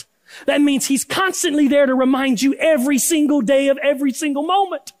heart. That means He's constantly there to remind you every single day of every single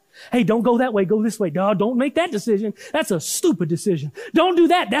moment. Hey, don't go that way, go this way. No, don't make that decision. That's a stupid decision. Don't do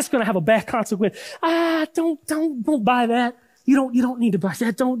that. That's going to have a bad consequence. Don't buy that. You don't need to buy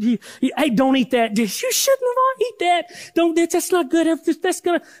that. Hey, don't eat that dish. You shouldn't have eat that. That's not good.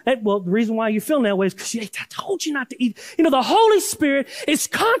 Well, the reason why you're feeling that way is because I told you not to eat. You know, the Holy Spirit is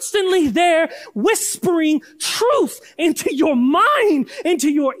constantly there whispering truth into your mind, into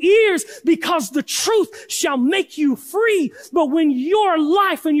your ears, because the truth shall make you free. But when your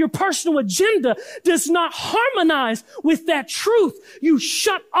life and your personal agenda does not harmonize with that truth, you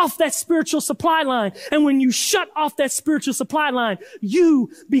shut off that spiritual supply line. And when you shut off that spiritual supply line,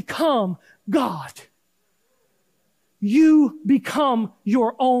 you become God. You become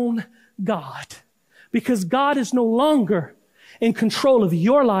your own God. Because God is no longer in control of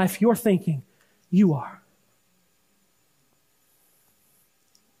your life, your thinking. You are.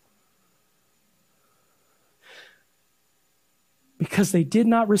 Because they did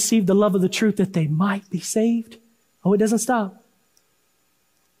not receive the love of the truth that they might be saved. Oh, it doesn't stop.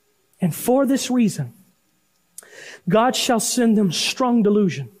 And for this reason, God shall send them strong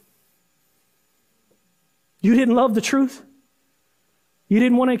delusion. You didn't love the truth? You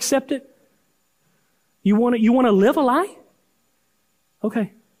didn't want to accept it? You want to live a lie?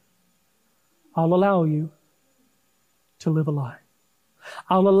 Okay. I'll allow you to live a lie.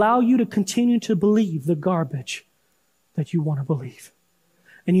 I'll allow you to continue to believe the garbage that you want to believe.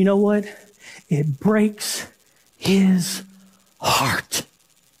 And you know what? It breaks His heart.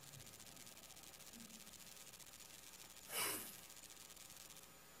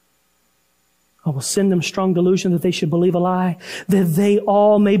 I will send them strong delusion that they should believe a lie, that they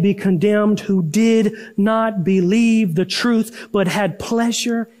all may be condemned who did not believe the truth, but had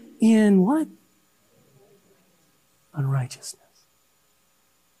pleasure in what? Unrighteousness.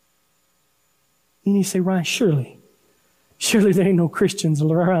 And you say, Ryan, surely there ain't no Christians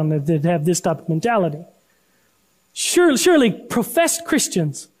around that have this type of mentality. Surely professed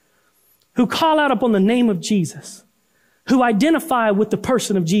Christians who call out upon the name of Jesus, who identify with the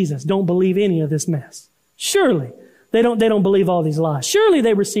person of Jesus, don't believe any of this mess. Surely they don't believe all these lies. Surely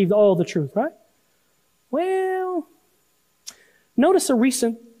they received all the truth, right? Well, notice a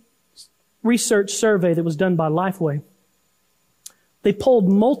recent research survey that was done by Lifeway. They polled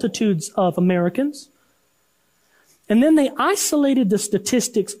multitudes of Americans, and then they isolated the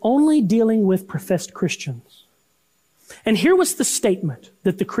statistics only dealing with professed Christians. And here was the statement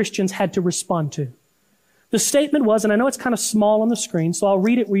that the Christians had to respond to. The statement was, and I know it's kind of small on the screen, so I'll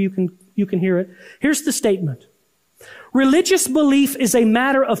read it where you can hear it. Here's the statement. Religious belief is a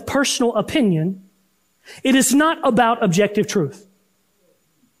matter of personal opinion. It is not about objective truth.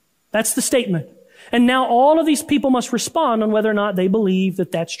 That's the statement. And now all of these people must respond on whether or not they believe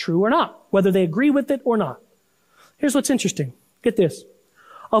that that's true or not, whether they agree with it or not. Here's what's interesting. Get this.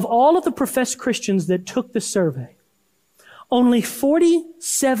 Of all of the professed Christians that took the survey, only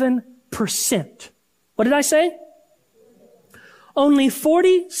 47%, what did I say? Only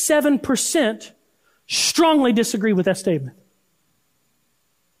 47% strongly disagree with that statement.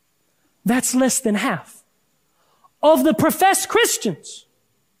 That's less than half of the professed Christians.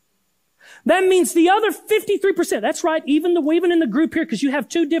 That means the other 53%, that's right, even in the group here, because you have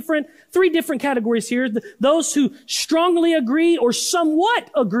three different categories here. Those who strongly agree or somewhat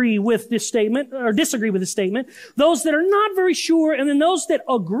agree with this statement, or disagree with this statement. Those that are not very sure, and then those that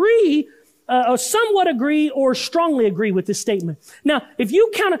agree, or somewhat agree or strongly agree with this statement. Now, if you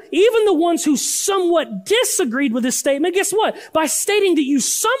count even the ones who somewhat disagreed with this statement, guess what? By stating that you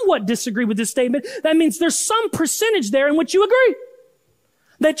somewhat disagree with this statement, that means there's some percentage there in which you agree.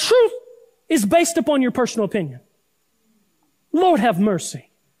 That truth is based upon your personal opinion. Lord have mercy.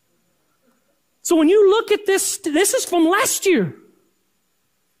 So when you look at this is from last year.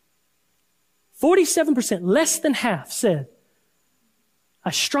 47%, less than half said,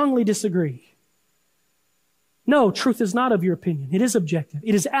 I strongly disagree. No, truth is not of your opinion. It is objective.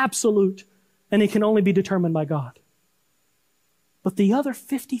 It is absolute, and it can only be determined by God. But the other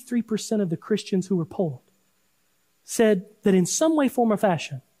 53% of the Christians who were polled said that in some way, form, or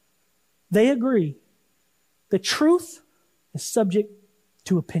fashion, they agree that truth is subject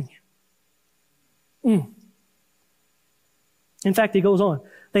to opinion. In fact, it goes on.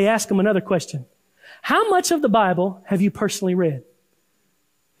 They ask him another question. How much of the Bible have you personally read?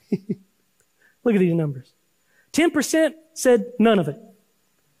 Look at these numbers. 10% said none of it.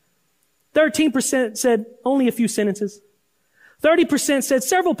 13% said only a few sentences. 30% said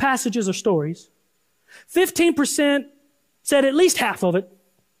several passages or stories. 15% said at least half of it.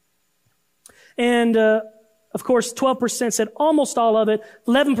 And, of course, 12% said almost all of it.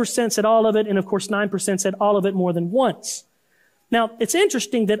 11% said all of it. And, of course, 9% said all of it more than once. Now, it's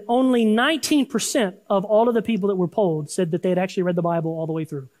interesting that only 19% of all of the people that were polled said that they had actually read the Bible all the way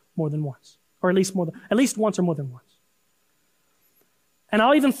through more than once, or at least once or more than once. And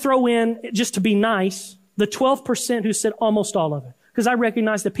I'll even throw in, just to be nice, the 12% who said almost all of it, because I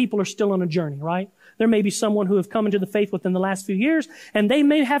recognize that people are still on a journey, right? There may be someone who have come into the faith within the last few years, and they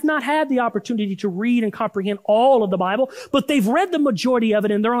may have not had the opportunity to read and comprehend all of the Bible, but they've read the majority of it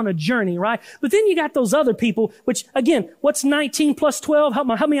and they're on a journey, right? But then you got those other people, which again, what's 19 plus 12?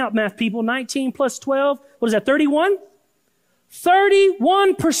 Help me out, math people. 19 plus 12, what is that, 31?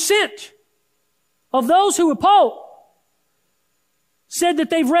 31% of those who were polled said that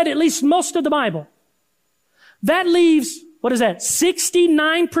they've read at least most of the Bible. That leaves, what is that,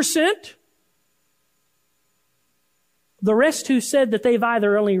 69%? The rest who said that they've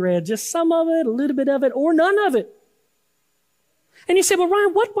either only read just some of it, a little bit of it, or none of it. And you say, well,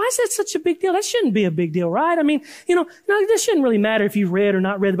 Ryan, why is that such a big deal? That shouldn't be a big deal, right? I mean, no, this shouldn't really matter if you've read or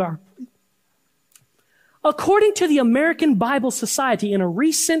not read the Bible. According to the American Bible Society, in a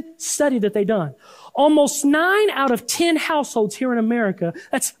recent study that they've done, almost 9 out of 10 households here in America,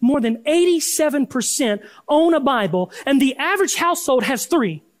 that's more than 87%, own a Bible, and the average household has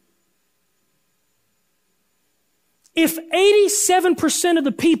 3. If 87% of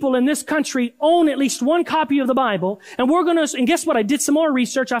the people in this country own at least one copy of the Bible, and guess what? I did some more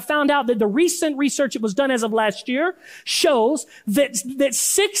research. I found out that the recent research that was done as of last year shows that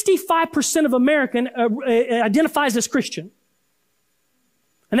 65% of American identifies as Christian.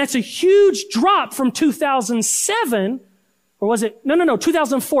 And that's a huge drop from 2007, or was it? No,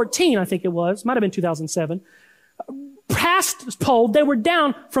 2014, I think it was. Might have been 2007. Past poll, they were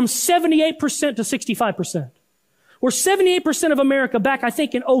down from 78% to 65%. Where 78% of America back, I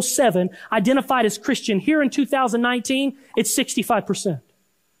think in 2007, identified as Christian. Here in 2019, it's 65%.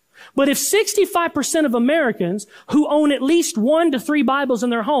 But if 65% of Americans who own at least 1 to 3 Bibles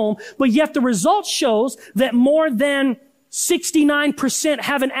in their home, but yet the result shows that more than 69%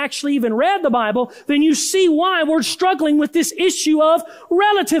 haven't actually even read the Bible, then you see why we're struggling with this issue of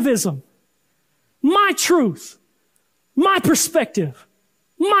relativism. My truth, my perspective,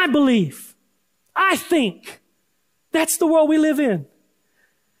 my belief, I think. That's the world we live in.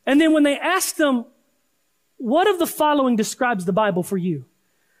 And then when they ask them, what of the following describes the Bible for you?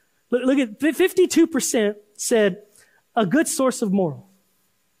 Look at 52% said a good source of moral.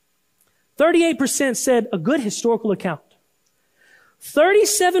 38% said a good historical account.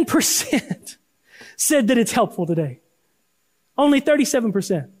 37% said that it's helpful today. Only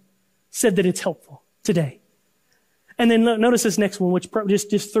 37% said that it's helpful today. And then notice this next one, which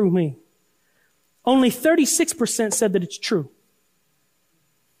just threw me. Only 36% said that it's true.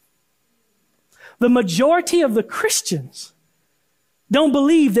 The majority of the Christians don't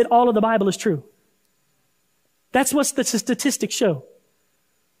believe that all of the Bible is true. That's what the statistics show.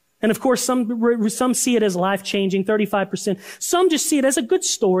 And of course, some see it as life-changing, 35%. Some just see it as a good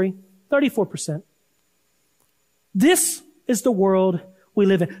story, 34%. This is the world we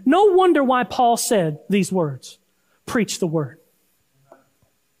live in. No wonder why Paul said these words. Preach the word.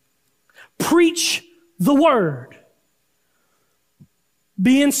 Preach the word.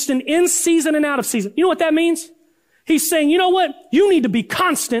 Be instant in season and out of season. You know what that means? He's saying, you know what? You need to be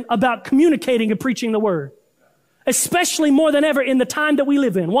constant about communicating and preaching the word. Especially more than ever in the time that we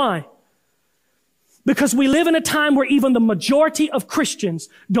live in. Why? Because we live in a time where even the majority of Christians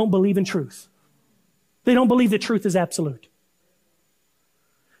don't believe in truth. They don't believe that truth is absolute.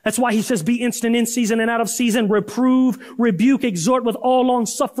 That's why he says, be instant in season and out of season, reprove, rebuke, exhort with all long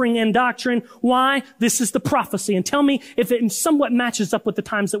suffering and doctrine. Why? This is the prophecy. And tell me if it somewhat matches up with the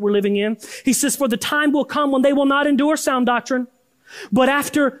times that we're living in. He says, for the time will come when they will not endure sound doctrine, but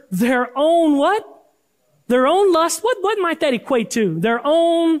after their own what? Their own lust. What might that equate to? Their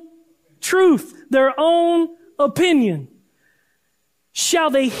own truth, their own opinion.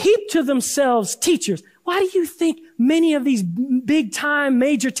 Shall they heap to themselves teachers? Why do you think many of these big-time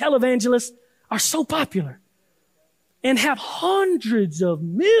major televangelists are so popular and have hundreds of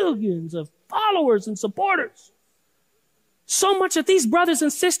millions of followers and supporters? So much that these brothers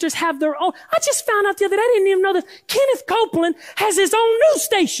and sisters have their own. I just found out the other day, I didn't even know that Kenneth Copeland has his own news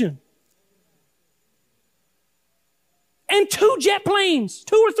station. And 2 jet planes,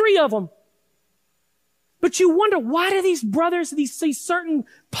 2 or 3 of them. But you wonder, why do these brothers, these certain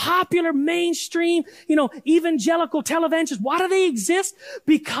popular mainstream, evangelical televangelists, why do they exist?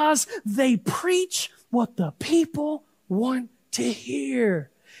 Because they preach what the people want to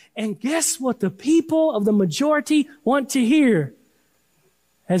hear. And guess what the people of the majority want to hear?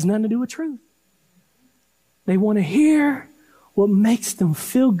 Has nothing to do with truth. They want to hear what makes them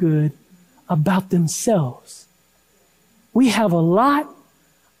feel good about themselves. We have a lot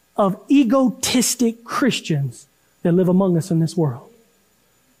of egotistic Christians that live among us in this world.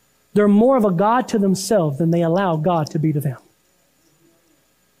 They're more of a God to themselves than they allow God to be to them.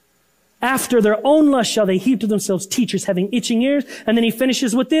 After their own lust shall they heap to themselves teachers having itching ears. And then he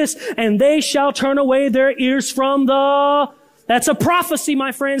finishes with this, and they shall turn away their ears from that's a prophecy,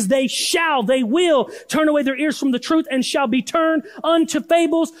 my friends. They will turn away their ears from the truth and shall be turned unto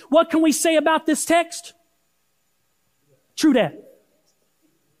fables. What can we say about this text? True that.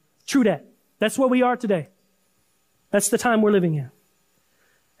 True that. That's where we are today. That's the time we're living in.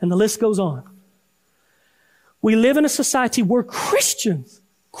 And the list goes on. We live in a society where Christians,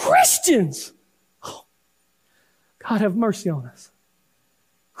 oh, God have mercy on us.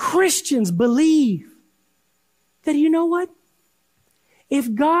 Christians believe that, you know what?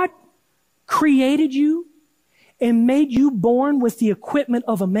 If God created you and made you born with the equipment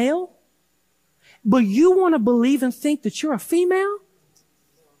of a male, but you want to believe and think that you're a female,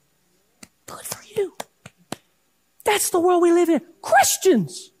 good for you. That's the world we live in.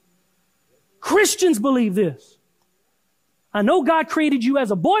 Christians believe this. I know God created you as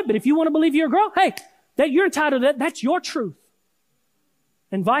a boy, but if you want to believe you're a girl, hey, that you're entitled to that. That's your truth.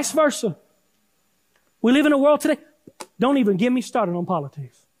 And vice versa. We live in a world today. Don't even get me started on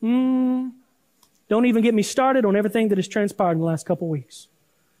politics. Don't even get me started on everything that has transpired in the last couple of weeks.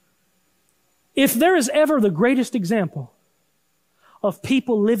 If there is ever the greatest example of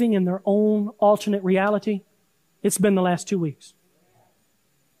people living in their own alternate reality, it's been the last 2 weeks.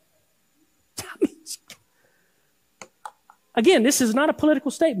 Again, this is not a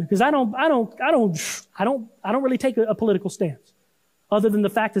political statement because I don't really take a political stance, other than the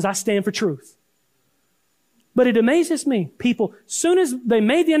fact is I stand for truth. But it amazes me, people, soon as they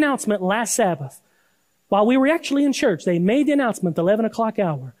made the announcement last Sabbath, while we were actually in church, they made the announcement at the 11 o'clock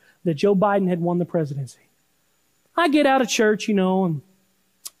hour that Joe Biden had won the presidency. I get out of church, and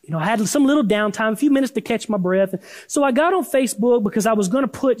I had some little downtime, a few minutes to catch my breath. So I got on Facebook because I was going to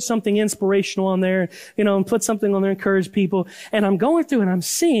put something inspirational on there, and put something on there, encourage people. And I'm going through and I'm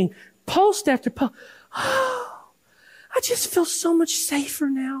seeing post after post. Oh, I just feel so much safer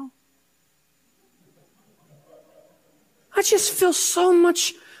now. I just feel so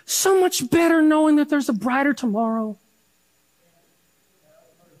much better knowing that there's a brighter tomorrow.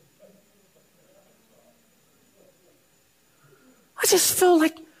 I just feel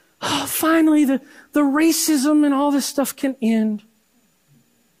like, finally the racism and all this stuff can end.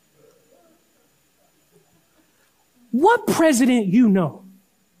 What president you know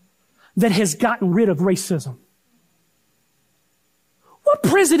that has gotten rid of racism? What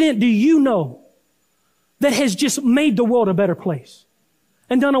president do you know that has just made the world a better place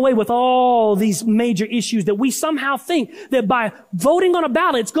and done away with all these major issues that we somehow think that by voting on a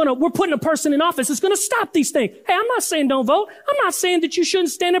ballot, we're putting a person in office, it's going to stop these things. Hey, I'm not saying don't vote. I'm not saying that you shouldn't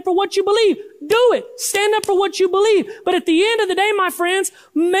stand up for what you believe. Do it. Stand up for what you believe. But at the end of the day, my friends,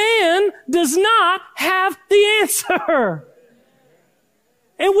 man does not have the answer.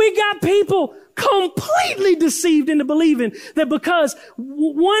 And we got people completely deceived into believing that because it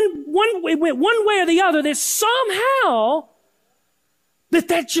went one way or the other, that somehow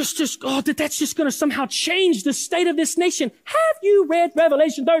that's just going to somehow change the state of this nation. Have you read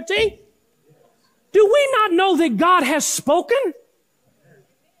Revelation 13? Do we not know that God has spoken?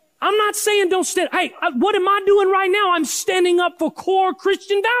 I'm not saying don't stand. Hey, what am I doing right now? I'm standing up for core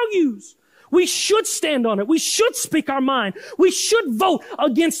Christian values. We should stand on it. We should speak our mind. We should vote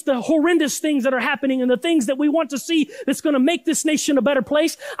against the horrendous things that are happening and the things that we want to see that's going to make this nation a better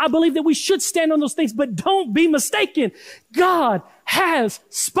place. I believe that we should stand on those things, but don't be mistaken. God has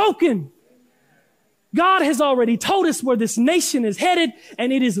spoken. God has already told us where this nation is headed,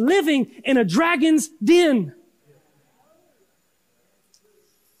 and it is living in a dragon's den.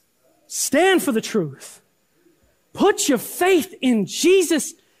 Stand for the truth. Put your faith in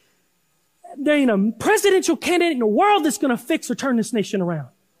Jesus. There ain't a presidential candidate in the world that's going to fix or turn this nation around.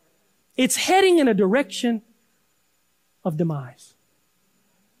 It's heading in a direction of demise.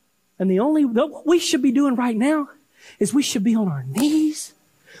 And what we should be doing right now is we should be on our knees.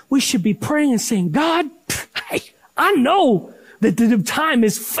 We should be praying and saying, God, I know that the time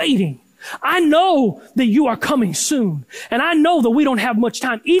is fading. I know that you are coming soon. And I know that we don't have much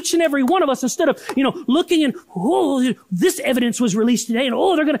time. Each and every one of us, instead of, looking and, this evidence was released today and,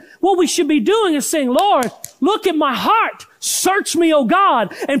 what we should be doing is saying, Lord, look at my heart. Search me, O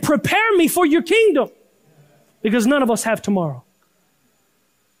God, and prepare me for your kingdom. Because none of us have tomorrow.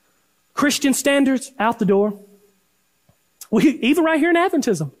 Christian standards, out the door. Even right here in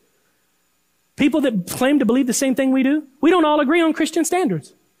Adventism. People that claim to believe the same thing we do, we don't all agree on Christian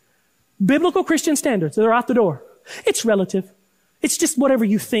standards. Biblical Christian standards, they're out the door. It's relative. It's just whatever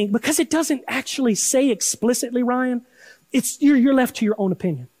you think, because it doesn't actually say explicitly, Ryan. You're left to your own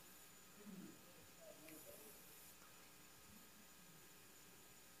opinion.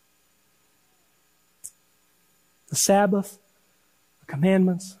 The Sabbath, the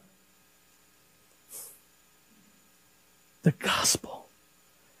commandments, the gospel,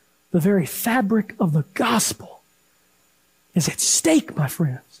 the very fabric of the gospel is at stake, my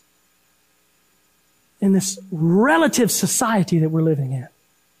friends, in this relative society that we're living in,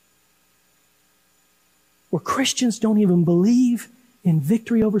 where Christians don't even believe in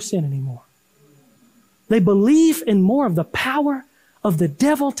victory over sin anymore. They believe in more of the power of the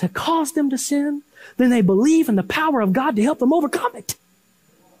devil to cause them to sin than they believe in the power of God to help them overcome it.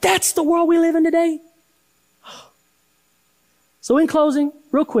 That's the world we live in today. So in closing,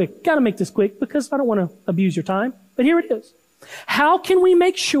 real quick, got to make this quick because I don't want to abuse your time, but here it is. How can we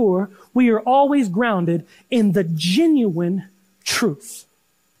make sure we are always grounded in the genuine truth?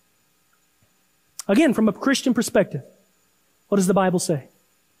 Again, from a Christian perspective, what does the Bible say?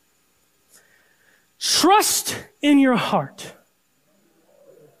 Trust in your heart.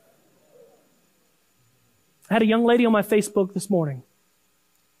 I had a young lady on my Facebook this morning.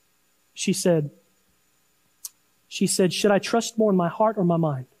 She said, should I trust more in my heart or my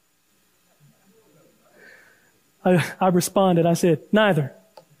mind? I responded, I said, neither.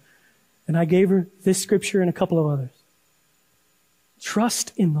 And I gave her this scripture and a couple of others.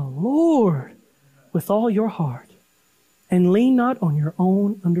 Trust in the Lord with all your heart and lean not on your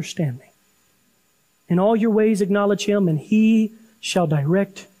own understanding. In all your ways acknowledge Him and He shall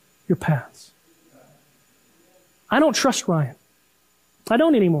direct your paths. I don't trust Ryan. I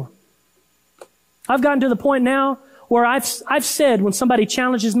don't anymore. I've gotten to the point now where I've said when somebody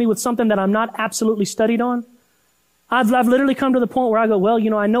challenges me with something that I'm not absolutely studied on, I've literally come to the point where I go, well,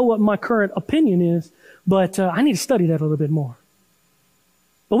 I know what my current opinion is, but I need to study that a little bit more.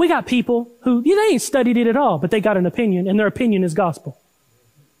 But we got people who, they ain't studied it at all, but they got an opinion, and their opinion is gospel.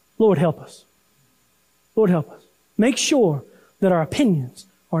 Lord, help us. Lord, help us. Make sure that our opinions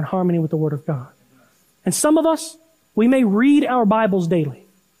are in harmony with the Word of God. And some of us, we may read our Bibles daily.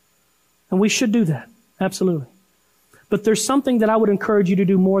 And we should do that. Absolutely. But there's something that I would encourage you to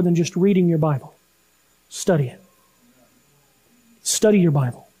do more than just reading your Bible. Study it. Study your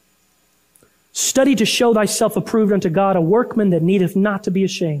Bible. Study to show thyself approved unto God, a workman that needeth not to be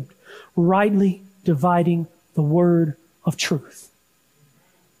ashamed, rightly dividing the word of truth.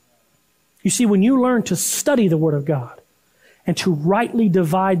 You see, when you learn to study the Word of God and to rightly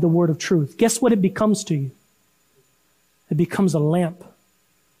divide the word of truth, guess what it becomes to you? It becomes a lamp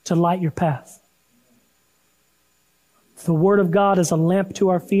to light your path. The Word of God is a lamp to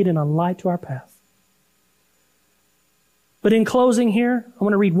our feet and a light to our path. But in closing here, I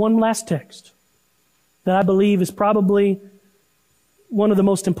want to read one last text that I believe is probably one of the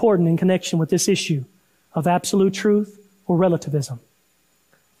most important in connection with this issue of absolute truth or relativism.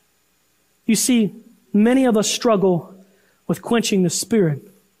 You see, many of us struggle with quenching the Spirit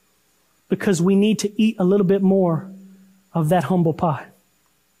because we need to eat a little bit more of that humble pie.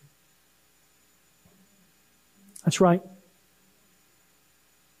 That's right.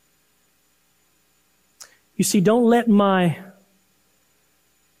 You see, don't let my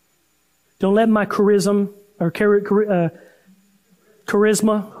charisma,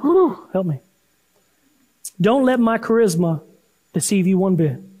 help me. Don't let my charisma deceive you one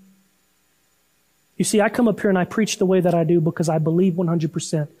bit. You see, I come up here and I preach the way that I do because I believe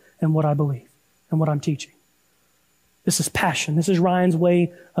 100% in what I believe and what I'm teaching. This is passion. This is Ryan's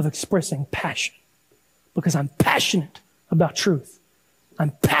way of expressing passion because I'm passionate about truth.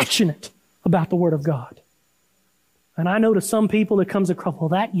 I'm passionate about the Word of God. And I know to some people it comes across, well,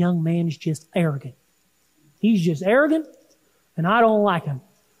 that young man is just arrogant. He's just arrogant and I don't like him.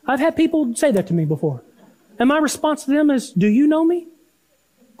 I've had people say that to me before. And my response to them is, do you know me?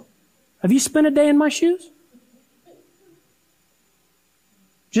 Have you spent a day in my shoes?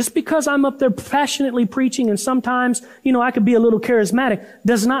 Just because I'm up there passionately preaching and sometimes, I could be a little charismatic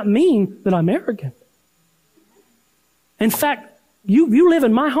does not mean that I'm arrogant. In fact, you live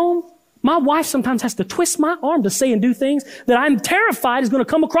in my home. My wife sometimes has to twist my arm to say and do things that I'm terrified is going to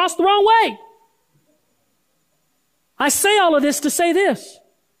come across the wrong way. I say all of this to say this.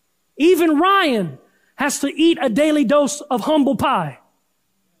 Even Ryan has to eat a daily dose of humble pie.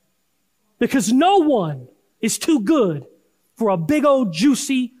 Because no one is too good for a big old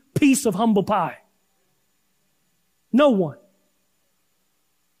juicy piece of humble pie. No one.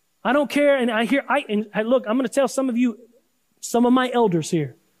 I don't care. And look, I'm going to tell some of you, some of my elders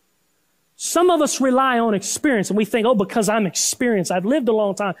here. Some of us rely on experience and we think, because I'm experienced, I've lived a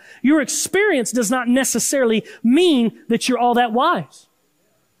long time. Your experience does not necessarily mean that you're all that wise.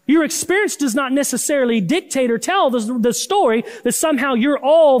 Your experience does not necessarily dictate or tell the story that somehow you're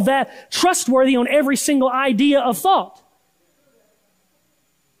all that trustworthy on every single idea of thought.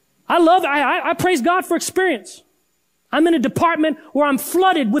 I praise God for experience. I'm in a department where I'm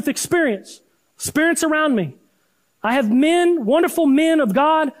flooded with experience around me. I have wonderful men of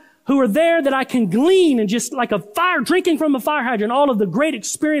God who are there that I can glean and just like a fire, drinking from a fire hydrant, all of the great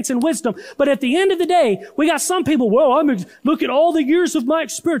experience and wisdom. But at the end of the day, we got some people, look at all the years of my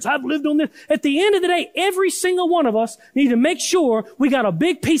experience. I've lived on this. At the end of the day, every single one of us need to make sure we got a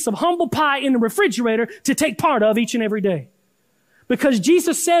big piece of humble pie in the refrigerator to take part of each and every day. Because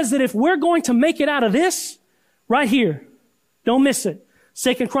Jesus says that if we're going to make it out of this, right here, don't miss it.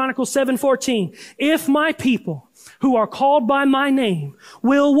 2 Chronicles 7:14. If my people who are called by my name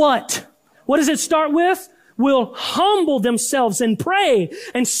will what? What does it start with? Will humble themselves and pray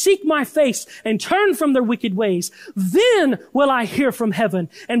and seek my face and turn from their wicked ways. Then will I hear from heaven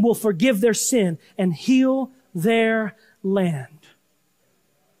and will forgive their sin and heal their land.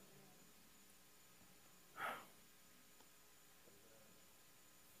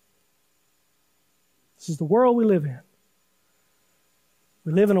 This is the world we live in.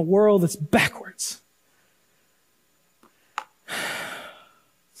 We live in a world that's backwards.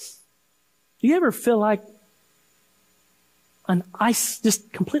 Do you ever feel like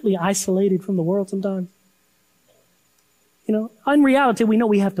just completely isolated from the world sometimes? In reality, we know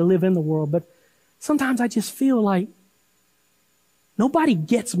we have to live in the world, but sometimes I just feel like nobody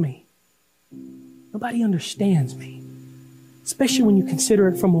gets me. Nobody understands me, especially when you consider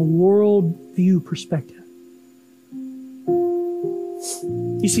it from a world view perspective.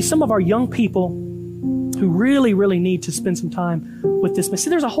 You see, some of our young people who really, really need to spend some time with this. But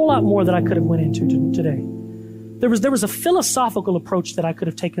see, there's a whole lot more that I could have went into today. There was a philosophical approach that I could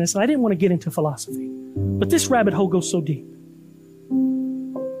have taken this, and I didn't want to get into philosophy. But this rabbit hole goes so deep.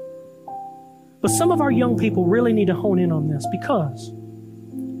 But some of our young people really need to hone in on this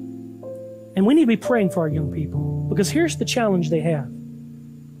and we need to be praying for our young people, because here's the challenge they have.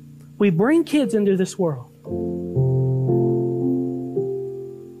 We bring kids into this world,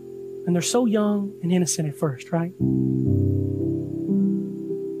 and they're so young and innocent at first, right?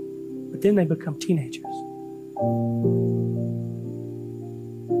 But then they become teenagers.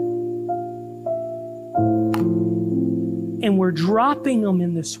 And we're dropping them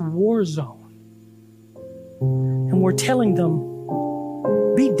in this war zone. And we're telling them,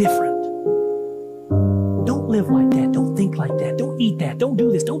 be different. Don't live like that. Don't think like that. Don't eat that. Don't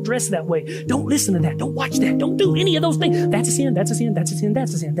do this. Don't dress that way. Don't listen to that. Don't watch that. Don't do any of those things. That's a sin. That's a sin. That's a sin.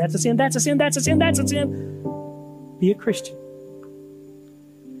 That's a sin. That's a sin. That's a sin. That's a sin. That's a sin. Be a Christian.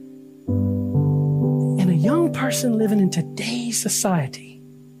 And a young person living in today's society,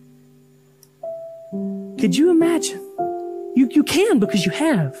 could you imagine? You can, because you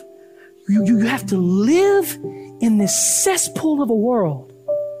have. You have to live in this cesspool of a world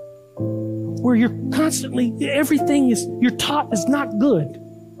where you're constantly, you're taught is not good.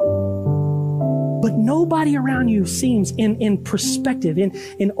 But nobody around you seems, in perspective,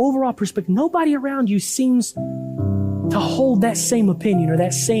 in overall perspective, nobody around you seems to hold that same opinion or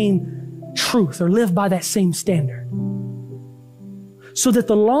that same truth or live by that same standard. So that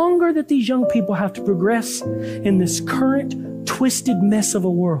the longer that these young people have to progress in this current twisted mess of a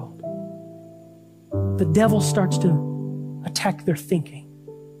world, the devil starts to attack their thinking.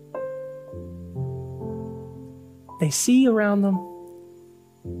 They see around them.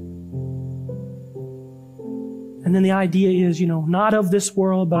 And then the idea is, not of this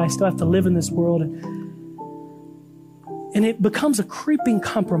world, but I still have to live in this world. And it becomes a creeping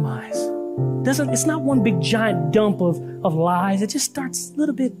compromise. It's not one big giant dump of lies. It just starts a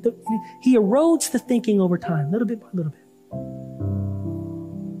little bit. He erodes the thinking over time, little bit by little bit.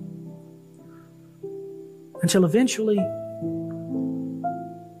 Until eventually,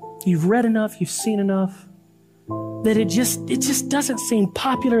 you've read enough, you've seen enough, that it just doesn't seem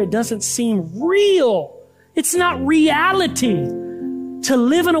popular. It doesn't seem real. It's not reality to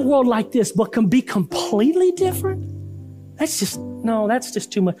live in a world like this, but can be completely different. That's just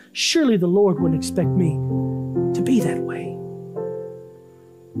too much. Surely the Lord wouldn't expect me to be that way.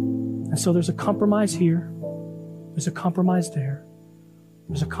 And so there's a compromise here. There's a compromise there.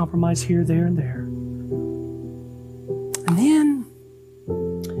 There's a compromise here, there, and there. And then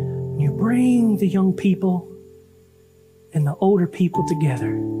you bring the young people and the older people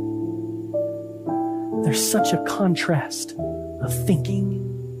together. There's such a contrast of thinking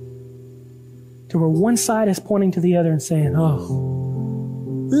to where one side is pointing to the other and saying, the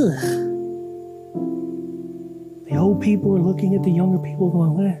old people are looking at the younger people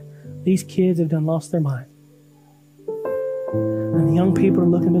going, these kids have done lost their mind. And the young people are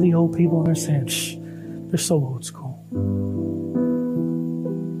looking to the old people and they're saying, they're so old school.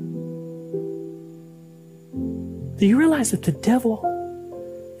 Do you realize that the devil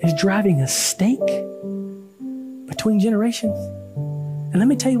is driving a stake between generations? And let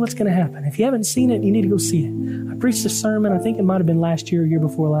me tell you what's going to happen. If you haven't seen it, you need to go see it. I preached a sermon, I think it might have been last year or year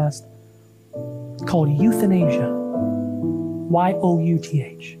before last, called Youthanasia.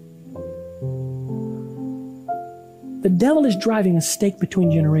 Y-O-U-T-H. The devil is driving a stake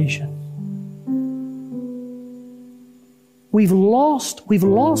between generations. We've almost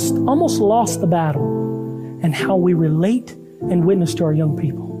lost the battle in how we relate and witness to our young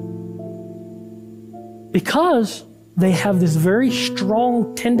people. Because they have this very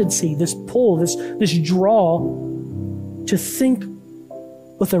strong tendency, this pull, this draw to think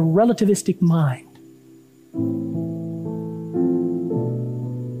with a relativistic mind.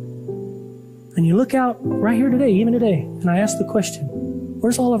 And you look out right here today, even today, and I ask the question,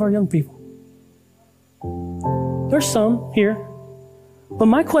 where's all of our young people? There's some here. But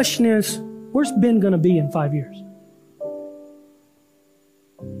my question is, where's Ben going to be in 5 years?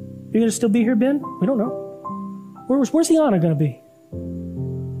 You going to still be here, Ben? We don't know. Where's Iana going to be?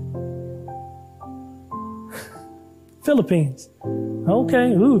 Philippines.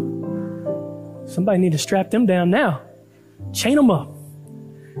 Okay. Ooh. Somebody need to strap them down now. Chain them up.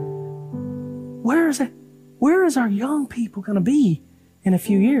 Where is our young people going to be in a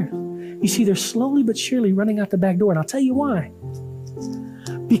few years? You see, they're slowly but surely running out the back door. And I'll tell you why.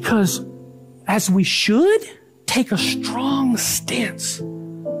 Because as we should take a strong stance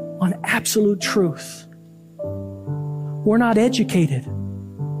on absolute truth, we're not educated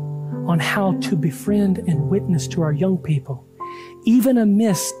on how to befriend and witness to our young people, even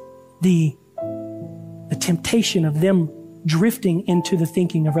amidst the temptation of them drifting into the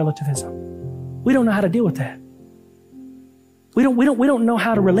thinking of relativism. We don't know how to deal with that. We don't know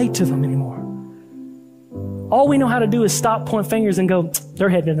how to relate to them anymore. All we know how to do is stop, point fingers, and go, they're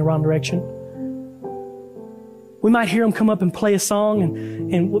heading in the wrong direction. We might hear them come up and play a song,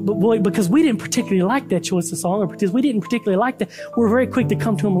 and because we didn't particularly like that choice of song, or because we didn't particularly like that, we're very quick to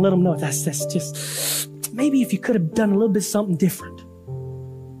come to them and let them know that's just, maybe if you could have done a little bit something different.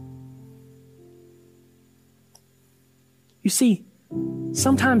 You see,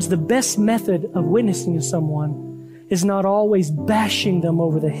 sometimes the best method of witnessing to someone is not always bashing them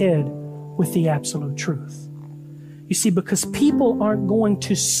over the head with the absolute truth. You see, because people aren't going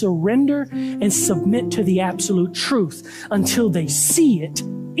to surrender and submit to the absolute truth until they see it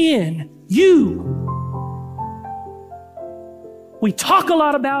in you. We talk a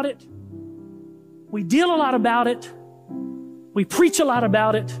lot about it. We deal a lot about it. We preach a lot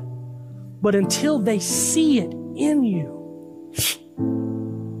about it. But until they see it in you,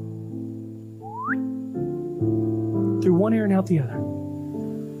 through one ear and out the other.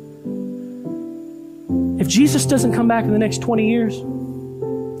 If Jesus doesn't come back in the next 20 years,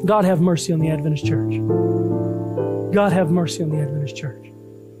 God have mercy on the Adventist church. God have mercy on the Adventist church.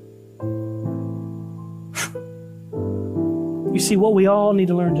 You see, what we all need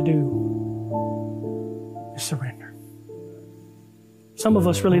to learn to do is surrender. Some of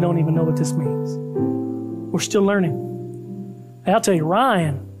us really don't even know what this means. We're still learning. Hey, I'll tell you,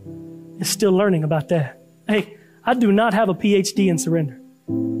 Ryan is still learning about that. Hey, I do not have a PhD in surrender.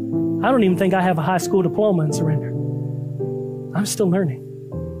 I don't even think I have a high school diploma in surrender. I'm still learning.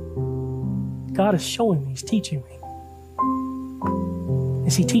 God is showing me. He's teaching me.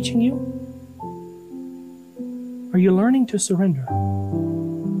 Is He teaching you? Are you learning to surrender?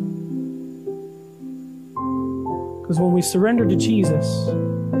 Because when we surrender to Jesus,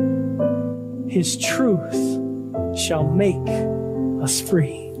 His truth shall make us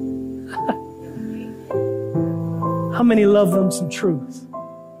free. How many love them some truth?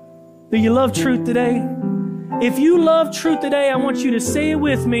 Do you love truth today? If you love truth today, I want you to say it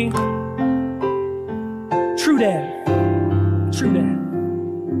with me. True Dad. True Dad.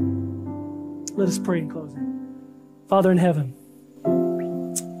 Let us pray in closing. Father in heaven,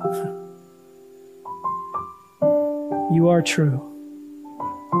 You are true.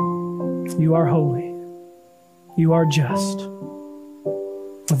 You are holy. You are just.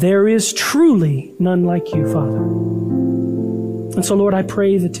 There is truly none like You, Father. And so, Lord, I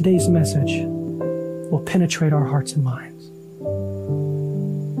pray that today's message will penetrate our hearts and minds.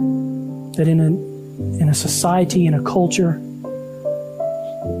 That in a society, in a culture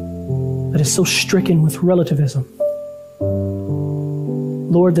that is so stricken with relativism,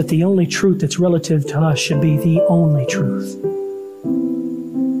 Lord, that the only truth that's relative to us should be the only truth.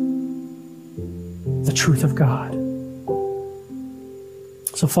 The truth of God.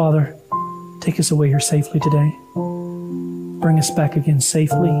 So, Father, take us away here safely today. Bring us back again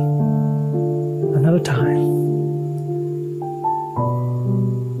safely another time.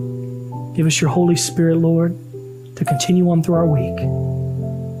 Give us Your Holy Spirit, Lord, to continue on through our week.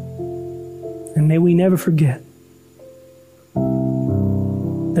 And may we never forget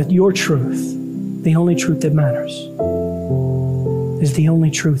that Your truth, the only truth that matters, is the only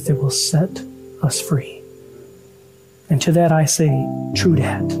truth that will set us free. And to that I say, true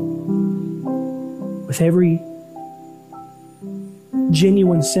Dad. With every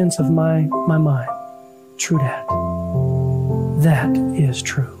genuine sense of my mind, true Dad. That is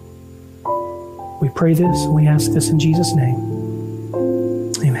true. We pray this and we ask this in Jesus' name.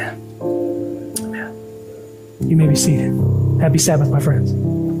 Amen. Amen. You may be seated. Happy Sabbath, my friends.